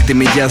serverar alltid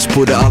min gäst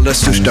på det allra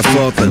största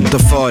faten. Ta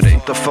för dig,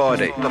 ta för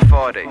dig, ta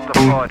för dig, ta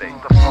för dig,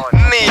 ta för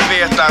dig. Ni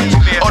vet att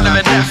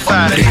Oliver Neff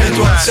är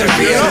redo att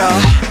servera.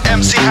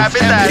 MC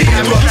Habit är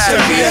redo att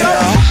servera.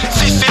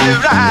 Fiffi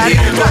Lura är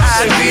redo att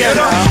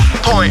servera.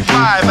 Point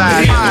 5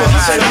 är redo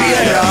att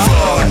servera.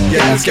 För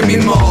jag älskar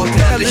min mat,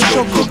 hellre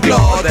tjock och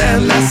glad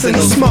än ledsen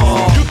och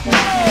smal.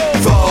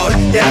 För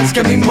jag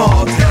älskar min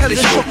mat, hellre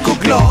tjock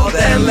och glad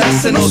än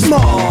ledsen och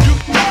smal.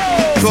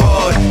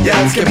 För jag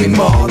älskar min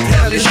mat,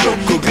 hellre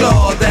tjock och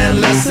glad än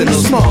ledsen och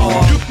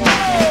smal.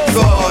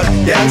 För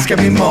jag älskar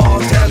min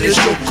mat, hellre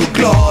tjock och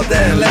glad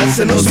än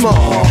ledsen och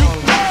smal.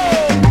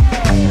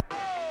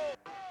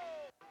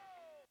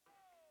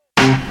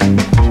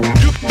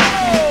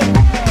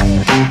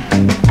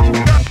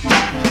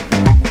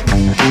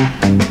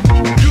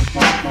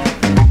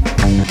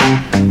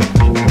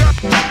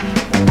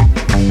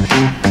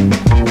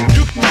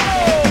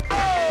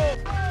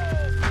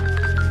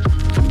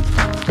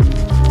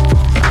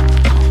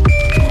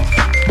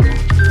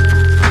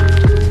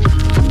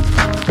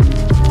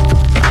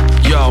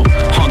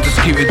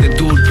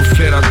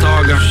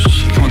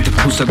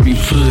 Min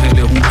fru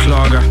eller hon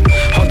klagar.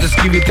 Har inte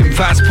skrivit en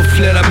vers på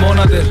flera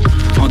månader.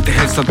 Har inte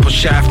hälsat på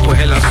chef på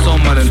hela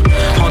sommaren.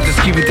 Har inte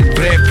skrivit ett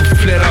brev på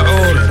flera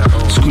år.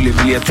 Skulle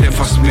vilja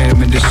träffas mer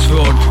men det är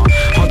svårt.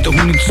 Har inte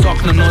hunnit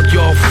sakna något,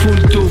 jag har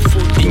fullt upp.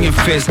 Ingen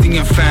fest,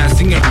 ingen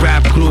fans, ingen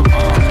rapgrupp.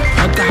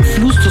 Har inte haft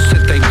lust att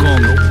sätta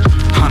igång.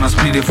 Annars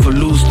blir det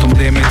förlust om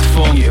det är med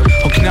tvång.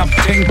 Har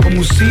knappt tänkt på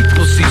musik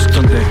på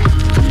sistone.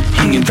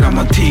 Ingen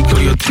dramatik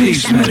och jag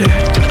trivs med det.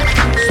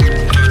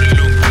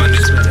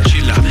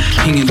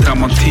 Ingen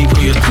dramatik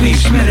och jag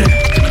trivs med det.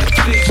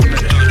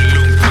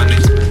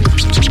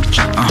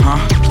 Aha,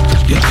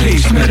 jag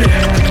trivs med det.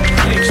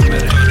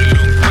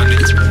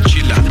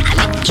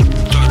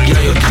 Ja,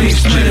 jag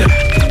trivs med det.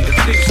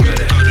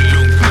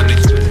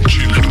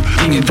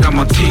 Ingen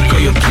dramatik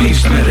och jag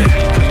trivs med det.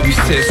 Vi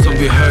ses och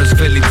vi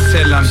hörs väldigt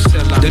sällan.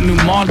 Det är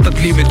normalt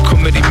att livet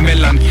kommer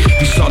emellan.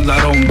 Vi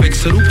sadlar om,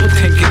 växer upp och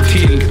tänker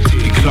till.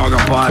 Vi klagar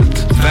på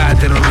allt,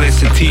 väder och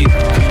resetid.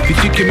 Vi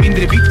tycker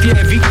mindre viktiga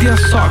är viktiga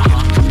saker.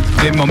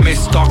 Vem har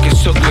mest staken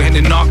så går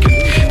henne naken.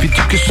 Vi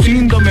tycker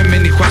synd om en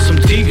människa som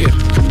tiger.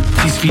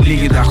 Tills vi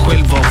ligger där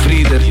själva och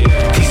vrider.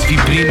 Tills vi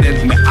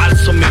brinner med allt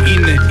som är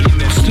inne.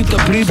 Sluta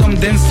bry dig om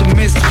den som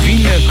mest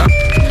vinner.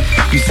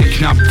 Vi ser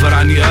knappt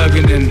varann i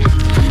ögonen.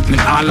 Men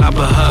alla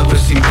behöver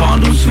sin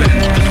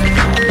barndomsvän.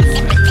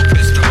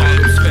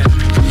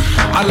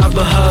 Alla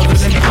behöver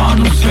sin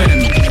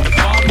barndomsvän.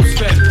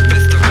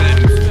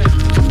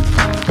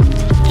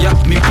 Ja,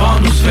 min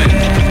barndomsvän.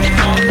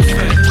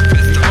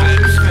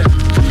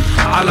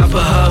 Alla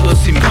behöver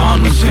sin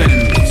barndomsvän.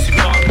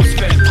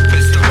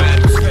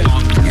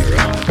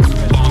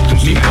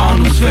 Min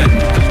barndomsvän.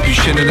 Du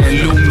känner dig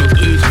lugn och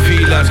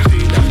utvilad.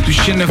 Du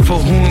känner för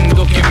hund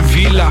och en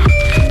villa.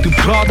 Du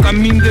pratar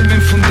mindre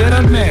men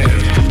funderar mer.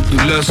 Du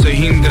löser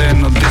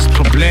hindren och dess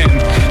problem.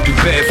 Du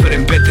ber för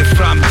en bättre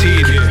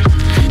framtid.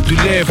 Du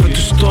lever för att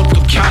du är stolt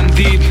och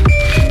candid.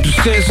 Du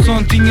ser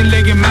sånt ingen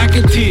lägger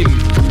märke till.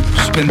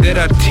 Du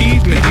spenderar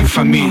tid med din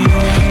familj.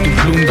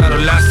 Du blundar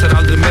och läser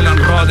aldrig mellan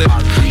rader.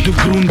 Du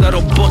grundar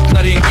och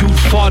bottnar i en god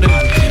fader.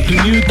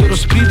 Du njuter och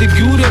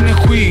sprider god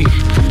energi.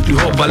 Du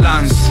har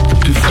balans,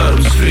 du är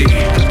fördomsfri.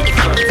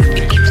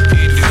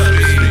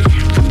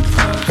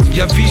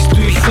 Ja visst,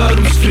 du är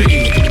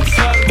fördomsfri.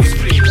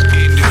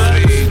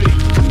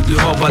 Du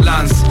har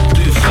balans,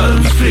 du är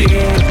fördomsfri.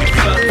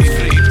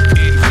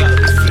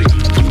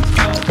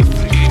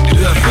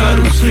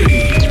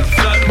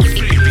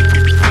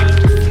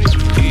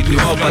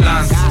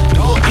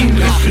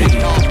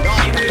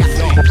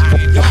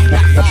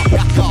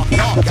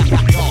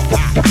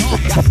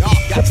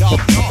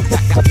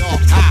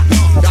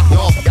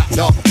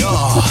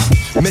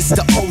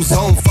 Mr.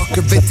 Ozone,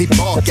 fucker vi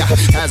tillbaka.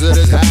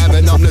 Hazardous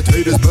Heaven, namnet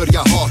höjdes börja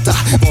hata.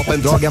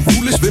 Vapendragen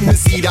foolish vid min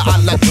sida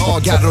alla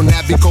dagar. Och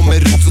när vi kommer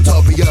ut så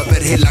tar vi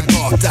över hela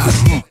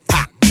gatan.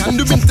 Kan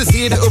du inte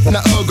se det? Öppna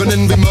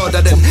ögonen, vi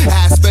mördar den.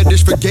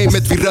 Ass-fetish för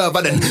gamet, vi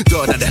rövar den,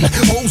 dödar den.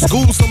 Old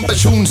school som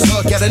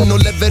personsökaren och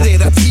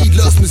levererar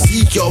tidlös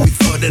musik, ja vi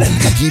förde den.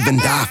 Given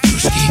där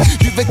thirsty,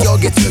 du vet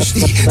jag är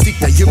törstig.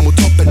 Siktar ju mot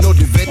toppen och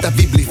du vet att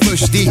vi blir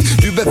först i.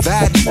 Du är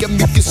värd lika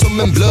mycket som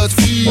en blöt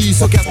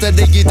fis och kastar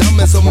dig i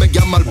dammen som en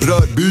gammal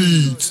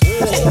brödbit.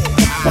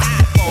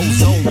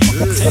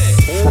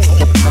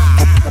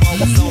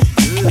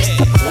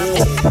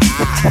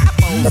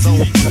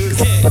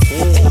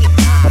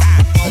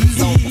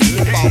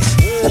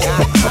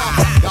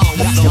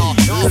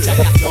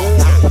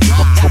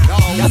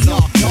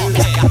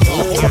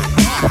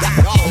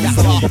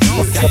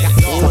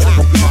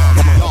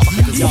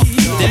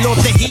 Det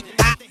låter hit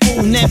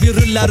när vi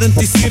rullar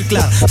runt i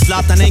cirklar.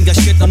 Zlatan ain't got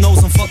shit no know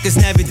som fuckers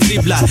när vi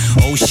dribblar.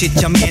 Oh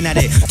shit jag menar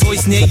det,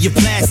 toys ner i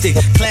plastic.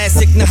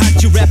 Classic när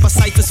Hachi rappar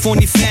cyphers får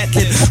ni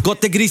fatlip.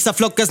 Gott det grisar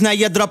flockas när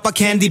jag droppar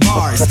candy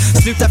bars.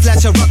 Sluta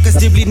flasha rockers,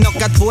 du blir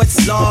knockat på ett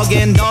slag.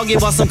 En dag är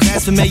vad som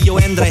krävs för mig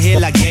att ändra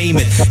hela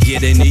gamet. Ge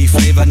dig ny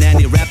flavor när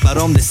ni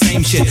rappar om the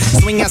same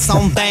shit. Swinga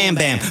som Bam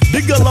Bam,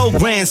 Bigelow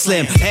Grand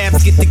Slam.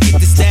 Abs get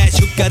the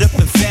stash, hookar upp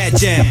en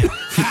fat jam.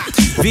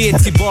 Vi är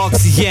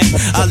tillbaks igen,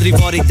 aldrig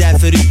varit där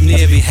förut, nu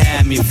är vi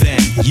här min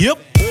vän. Yup.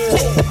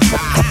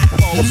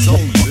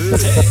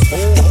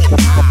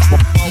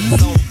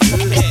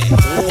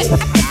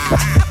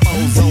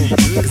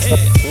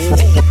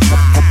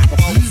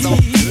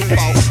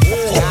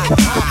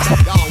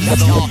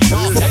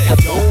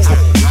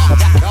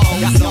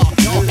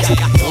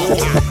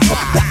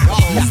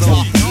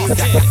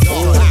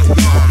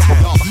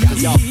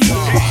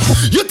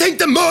 Jag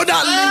tänkte mörda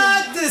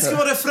alla. Det ska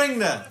vara refräng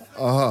där.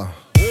 Aha.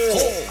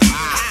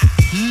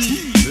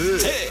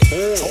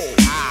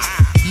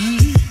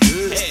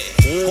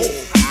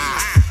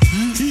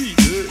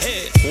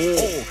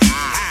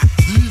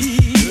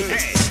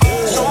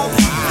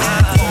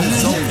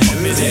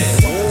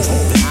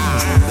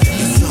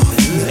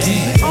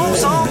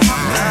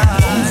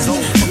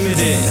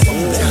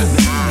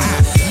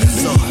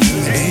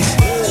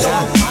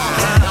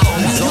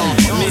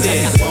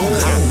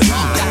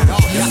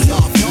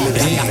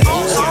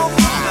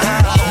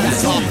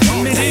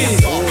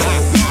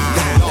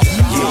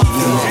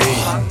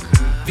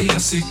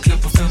 Cyklar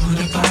på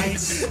 500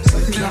 bikes,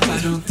 klappar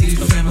runt i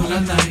 500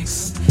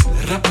 likes.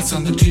 Rappar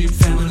sönder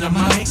typ 500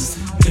 mics.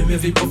 Nu är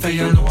vi på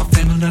väg att nå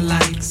 500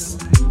 likes.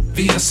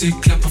 Vi har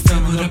cyklat på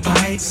 500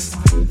 bikes,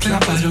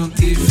 klappar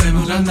runt i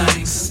 500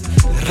 likes.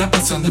 Rappar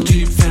sönder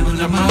typ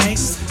 500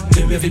 mics.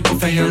 Nu är vi på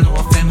väg att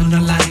nå 500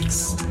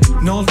 likes.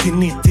 0 till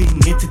 90,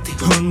 90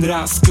 till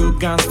 100.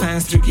 Skuggans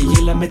fans trycker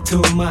gilla med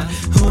tummar.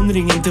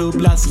 100-ringen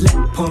dubblas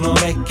lätt på någon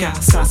vecka.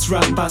 SAS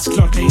rappas,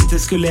 klart det inte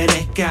skulle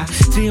räcka.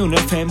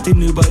 350,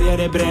 nu börjar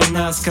det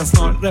brännas. Kan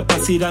snart rappa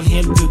sidan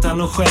helt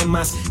utan att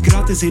skämmas.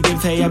 Gratis i din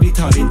feja, vi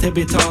tar inte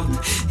betalt.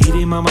 I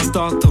din mammas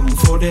dator, hon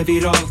får det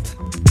viralt.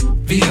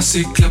 Vi har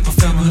cyklat på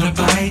 500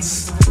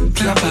 bikes,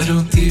 klappar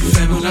runt i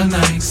 500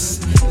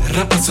 nice.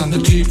 Rappar sönder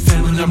typ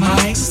 500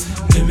 mics.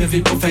 Nu är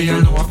vi på väg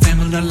att nå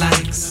 500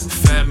 likes.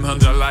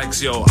 500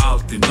 likes, yo,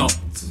 alltid nått.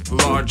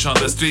 Large on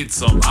the street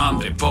som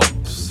André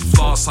Pops.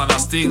 Fasarna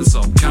stil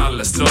som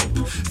Kalle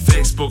Stropp.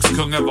 Facebooks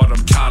kungar vad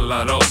de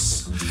kallar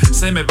oss.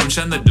 Säg mig, vem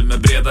känner du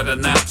med bredare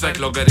nätverk?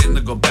 Loggar in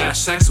och går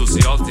bashsack,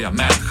 socialt är jag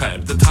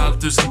mätskärpt. 500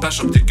 personer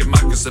som tycker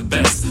Marcus är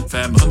bäst.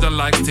 500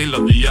 likes till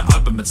och nya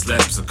albumet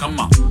släpps, så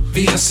come on.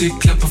 Vi har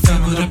cyklat på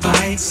 500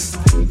 bikes,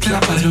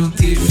 klappar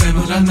runt i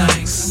 500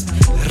 nice.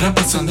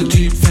 Rappar sönder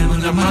typ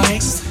 500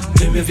 mics.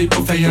 Nu är vi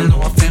på väg att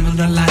nå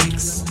 500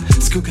 likes.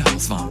 Skugga av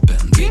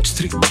svampen, bitch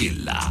tryck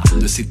killa.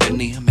 Du sitter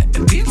ner med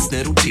en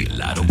pilsner och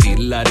chillar. Och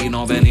pillar in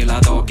av en hela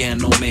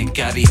dagen och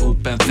meckar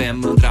ihop en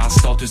 500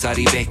 statusar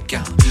i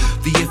veckan.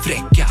 Vi är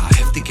fräcka,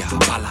 häftiga,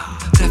 balla.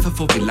 Därför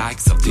får vi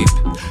likes av typ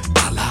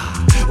alla.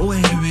 Och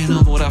är du en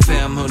av våra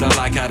 500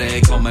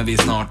 likare kommer vi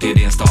snart till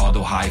din stad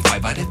och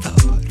high-fivar det för.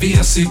 Vi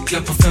har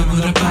cyklat på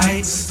 500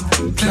 bikes,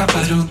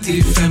 klappar runt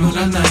i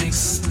 500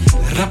 nice.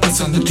 Rappar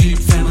sönder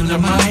typ 500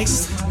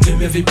 mics.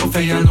 Nu är vi på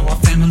väg att nå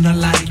 500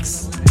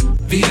 likes.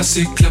 Vi har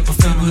cyklat på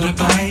 500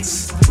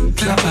 bikes,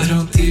 klappar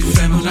runt i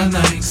 500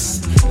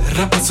 nice.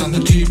 Rappar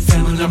sönder typ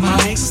 500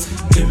 mics.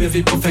 Nu är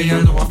vi på väg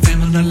att nå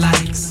 500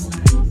 likes.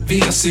 Vi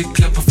har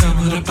cyklat på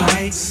 500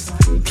 bikes,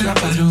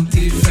 klappar runt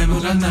i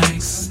 500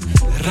 nice.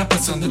 Rappar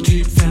sönder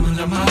typ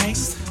 500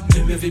 mics.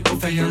 Nu är vi på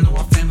väg att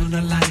nå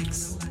 500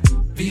 likes.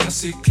 Vi har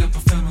cyklat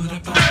på 500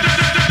 bikes.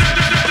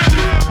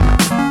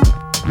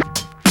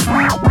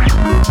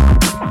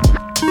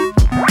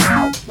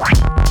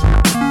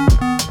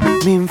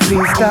 Min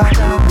freestyle,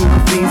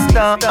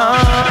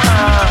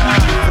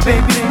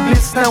 baby,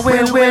 lyssna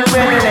well.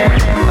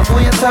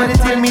 Får jag ta det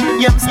till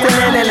min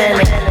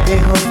gömställe. Det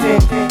har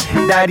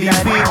daddy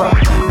fever.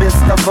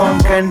 Bästa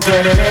funken.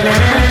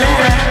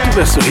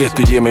 Du är så het,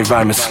 du ger mig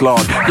värmeslag.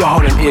 Jag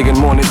har en egen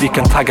måne vi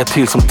kan tagga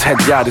till som Ted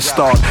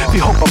Gärdestad. Vi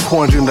hoppar på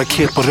en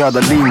rymdraket på röda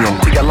linjen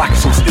till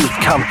galaxens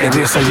utkant, en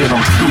resa genom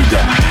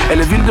tiden.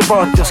 Eller vill du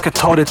bara att jag ska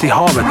ta dig till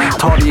havet?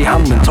 Ta dig i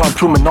handen, ta en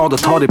promenad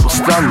och ta dig på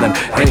stranden.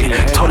 Hej,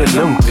 ta det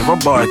lugnt, det var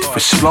bara ett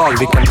förslag.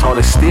 Vi kan ta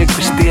det steg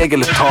för steg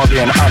eller ta det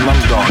en annan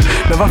dag.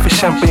 Men varför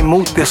kämpa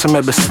emot det som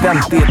är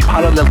bestämt? I ett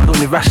parallellt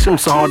universum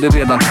så har det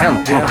redan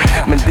hänt.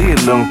 Men det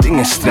är lugnt,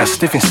 ingen stress,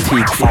 det finns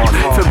tid kvar.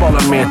 För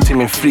bara med till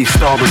min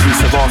fristad och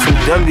visa vad som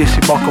döljer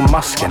sig bakom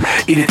masken.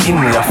 I ditt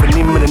inre, jag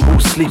förnimmer en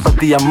oslipad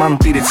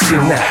diamant i ditt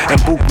sinne. En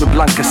bok med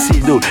blanka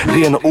sidor,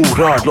 ren och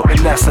orörd. Låt mig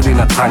läsa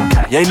dina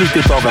tankar, jag är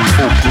lite av en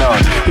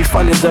boknörd.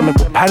 Ifall jag dömer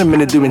på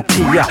pärmen är du en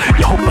 10.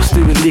 Jag hoppas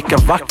du är lika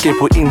vacker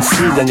på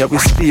insidan. Jag vill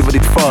skriva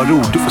ditt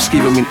förord, du får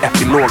skriva min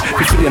epilog.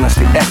 Vi förenas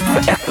till ett,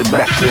 för ett är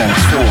bättre än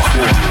två.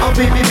 Oh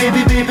baby,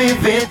 baby, baby,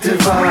 vet du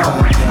vad?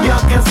 Jag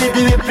kan se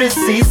du är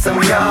precis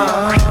som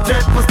jag.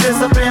 Trött på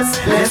stress och press,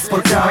 less på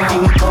drag.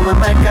 Ingen kommer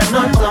märka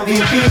något om vi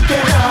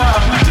byter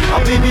av.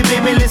 Oh baby,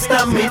 baby,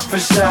 lyssna mitt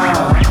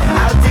förslag.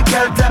 Alltid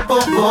kallt där på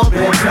vår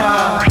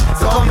bredda.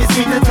 Så om vi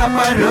sitter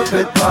tappar upp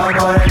ett par,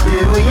 bara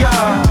du och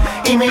jag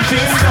i min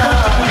fristad.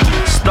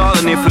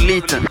 Staden är för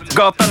liten,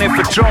 gatan är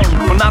för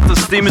trång. På natten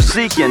styr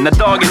musiken när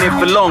dagen är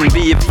för lång.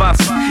 Vi är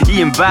fast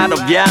i en värld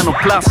av järn och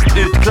plast,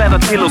 utklädda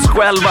till oss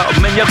själva.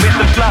 Men jag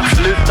vet en plats,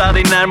 luta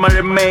dig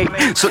närmare mig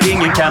så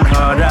ingen kan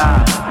höra.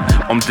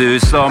 Om du är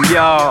som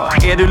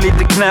jag, är du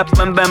lite knäpp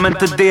men vem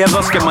inte det,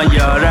 vad ska man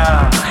göra?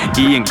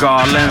 I en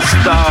galen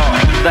stad,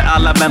 där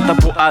alla väntar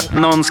på att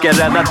någon ska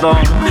rädda dem.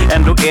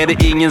 Ändå är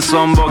det ingen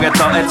som vågar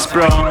ta ett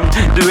språng.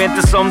 Du är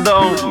inte som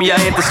dem,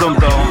 jag är inte som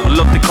dem.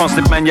 Låter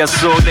konstigt men jag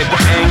såg det på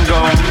en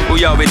gång. Och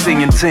jag vet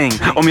ingenting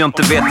om jag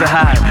inte vet det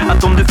här,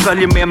 att om du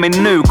följer med mig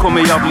nu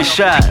kommer jag bli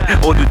kär.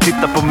 Och du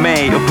tittar på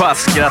mig och bara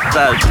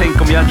skrattar.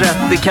 Tänk om jag har rätt,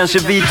 det är kanske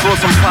vi två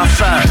som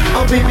passar.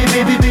 Oh baby,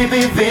 baby,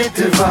 baby, vet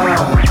du vad?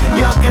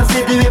 Jag kan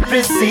se du är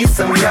precis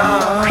som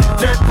jag.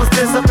 Trött på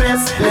stress och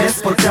press,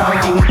 less på drag.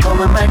 Ingen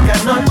kommer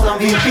märka något om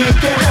vi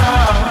byter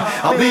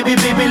av. Oh baby,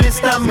 baby,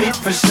 lyssna mitt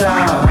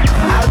förslag.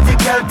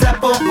 Alltid kallt där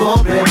på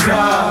vår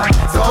bredda.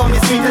 Så om vi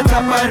sitter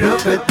tappar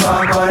upp ett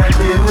par, bara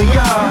du och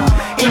jag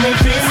i min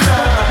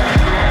fristad.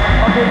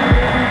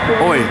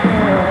 Oj,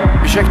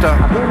 ursäkta,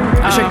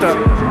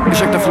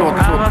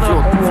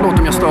 förlåt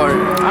om jag stör.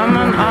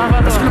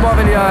 Jag skulle bara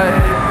vilja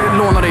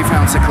låna dig för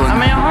en sekund. Ja,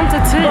 men jag har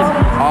inte tid.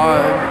 Ja,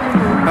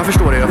 jag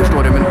förstår det,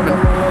 men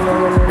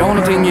jag har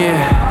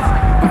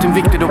någonting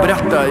viktigt att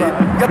berätta.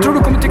 Jag tror du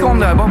kommer tycka om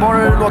det här,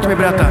 bara låt mig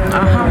berätta.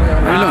 Aha.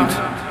 Är det lugnt?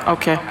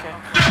 Okej.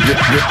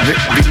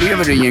 Vi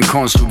lever i en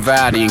konstgjord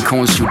värld, i en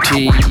konstgjord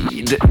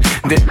tid.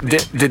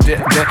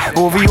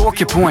 Och vi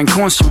åker på en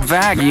konstgjord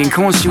väg i en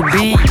konstgjord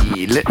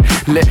bil.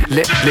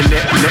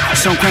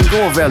 Som kan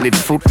gå väldigt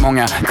fort,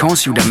 många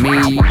konstgjorda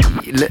mil.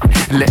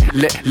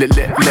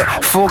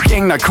 Folk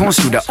ägnar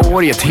konstgjorda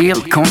år i ett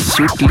helt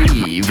konstgjort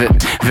liv.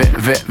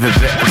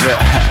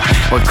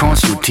 Och ett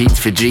konstgjort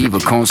tidsfördriv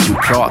och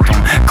konstgjort prat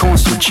om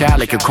konstgjord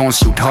kärlek och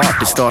konstgjort hat.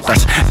 Det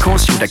startas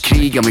konstgjorda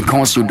krig om en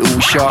konstgjord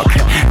orsak.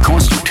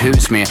 Konstgjort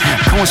hus med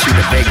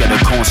konstgjorda väggar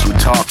och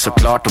konstgjort tak.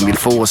 Såklart de vill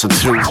få oss att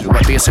tro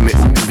att det som är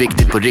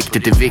oviktigt på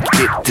riktigt är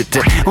viktigt.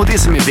 Och det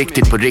som är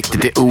viktigt på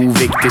riktigt är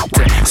oviktigt.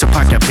 Så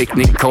packar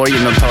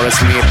picknickkorgen och tar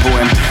oss med på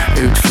en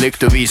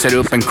utflykt och visar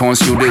upp en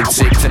konstgjord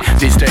utsikt.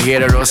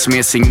 Distraherar oss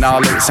med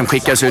signaler som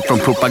skickas ut från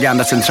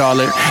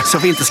propagandacentraler, så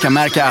vi inte ska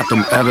märka att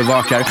de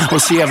övervakar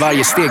och ser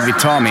varje steg vi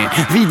tar med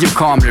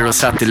videokameror och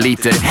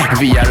satelliter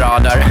via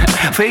radar.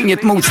 För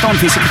inget motstånd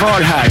finns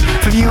kvar här,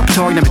 för vi är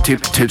upptagna med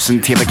typ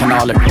 1000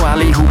 tv-kanaler och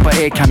allihopa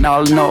är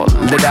kanal 0.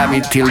 Det där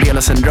vi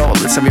tilldelas en roll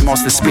som vi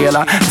måste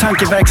spela.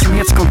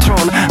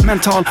 Tankeverksamhetskontroll,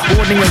 mental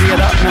ordning och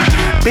reda. Men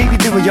baby,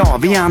 du och jag,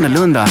 vi är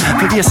annorlunda,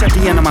 för vi har sett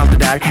igenom allt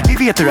det där.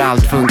 Vi vet hur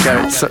allt funkar.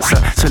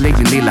 Så lägg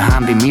din lilla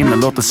hand i min och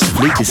låt oss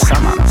fly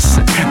tillsammans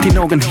till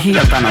någon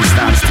helt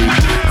annanstans, typ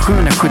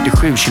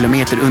 777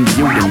 kilometer under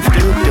jorden. För det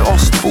är upp till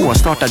oss två att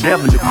starta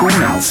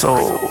revolutionen.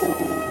 Så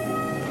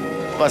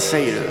vad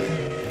säger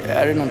du?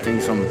 Är det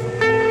någonting som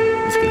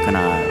vi skulle kunna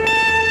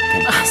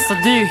tänka? Alltså,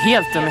 du är ju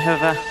helt dum i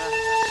huvudet.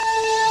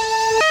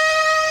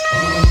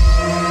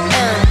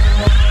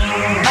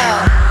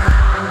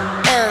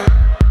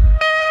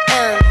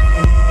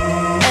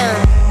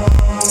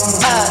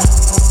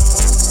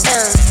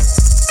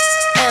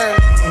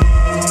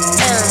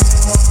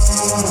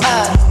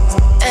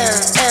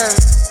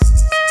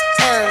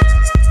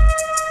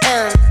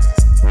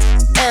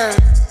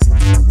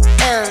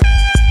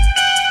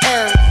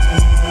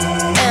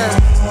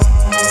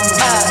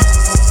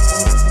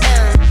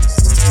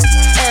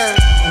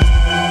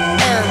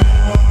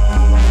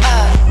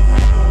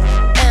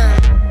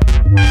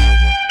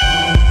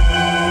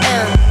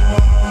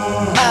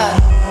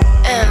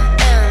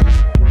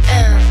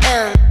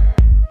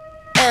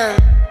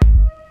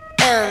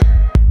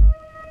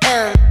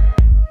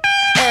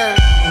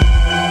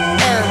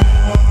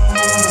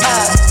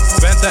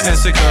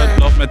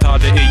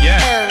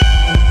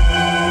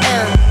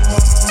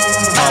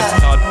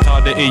 Ta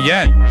det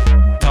igen.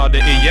 Ta det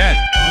igen.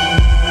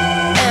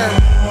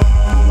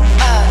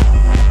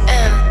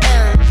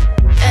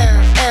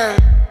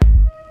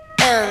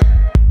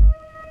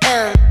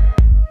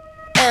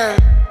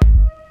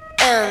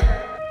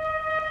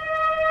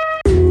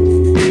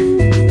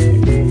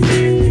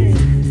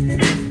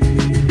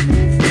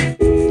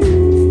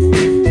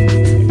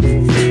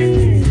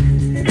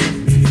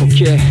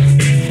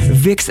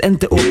 Väx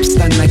inte upp,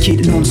 stanna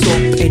kid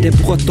non-stop. Är det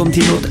bråttom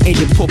till något, är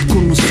det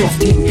popcorn och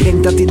soft.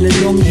 Längtar till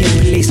en lång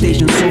helg,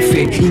 Playstation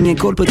Sophie. Ingen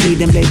koll på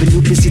tiden, blev väl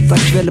uppe sitta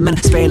kväll. Men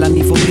spelar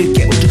ni för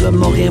mycket och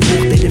drömmer er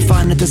bort, är det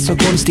fan inte så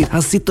konstigt.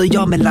 Här sitter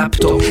jag med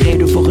laptop,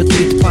 redo för ett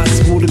nytt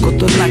pass. Borde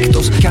gått och lagt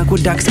oss, kanske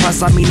dags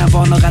passa mina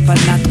vanor att vara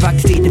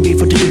nattvakt. Tiden vi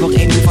fördriver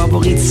är min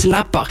favorit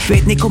slappar.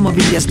 Vet ni kommer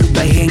vilja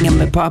sluta hänga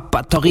med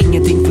pappa. Tar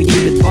ingenting för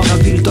givet, bara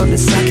vill ta det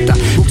sakta.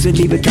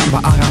 Vuxenlivet kan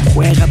vara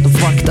arrangerat och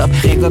fakta.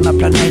 Reglerna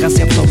planeras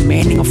efter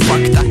mening och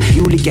fakta.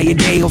 Olika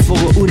idéer för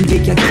att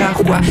undvika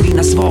krascha.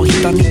 Mina svar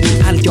hittar ni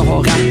i allt jag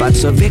har rappat.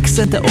 Så väx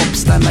inte upp,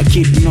 stanna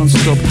kid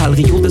non-stop.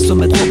 Aldrig gjort det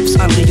som ett hops,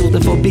 aldrig gjort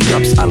det för big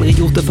ups. Aldrig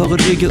gjort det för att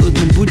dryga ut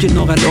min budget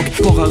några lock.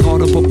 Bara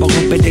rader poppar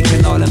upp, är det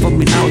kanalen för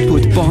min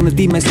output. Barnet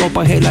i mig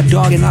skapar hela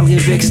dagen,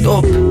 aldrig växt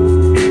upp.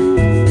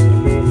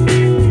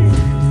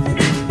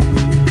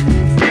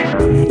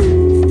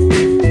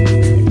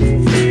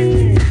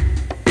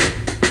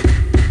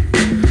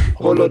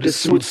 Håller det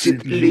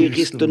smutsigt,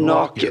 lyriskt och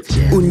naket.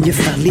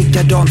 Ungefär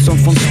likadant som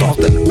från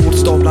starten.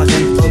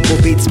 Ordstavlaren,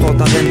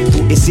 överbeatsprataren,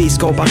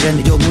 poesiskaparen.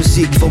 Gör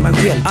musik för mig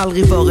själv,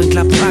 aldrig var en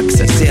klapp på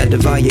axeln. Ser det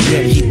varje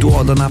kväll,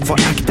 ritualerna för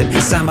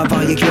akten. Samma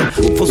varje kväll,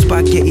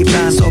 uppförsbacke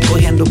ibland.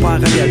 Saker händer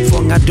parallellt,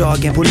 fånga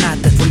dagen på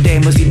natten. Från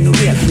demos till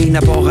novell,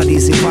 mina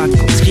paradis i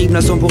vackor.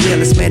 Skrivna som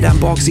borrelles medan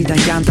baksidan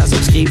kantas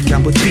av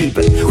skrivkram på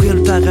tvivel.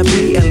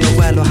 Självterapi eller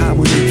väl och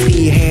harmoni.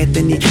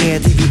 Friheten i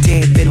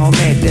kreativiteten har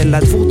medel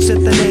att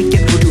fortsätta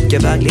leken och ducka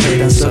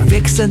verkligheten. Så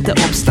väx inte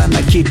upp,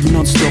 stanna kid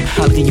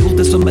non-stop. Aldrig gjort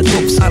det som ett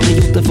hops, aldrig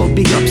gjort det för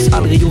big ups.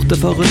 Aldrig gjort det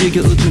för att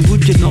rygga ut min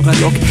budget några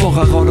lock.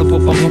 Bara rader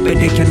poppar upp, är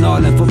det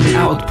kanalen för min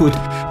output.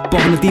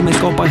 Barnet i mig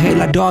skapar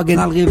hela dagen,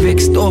 aldrig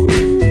växt upp.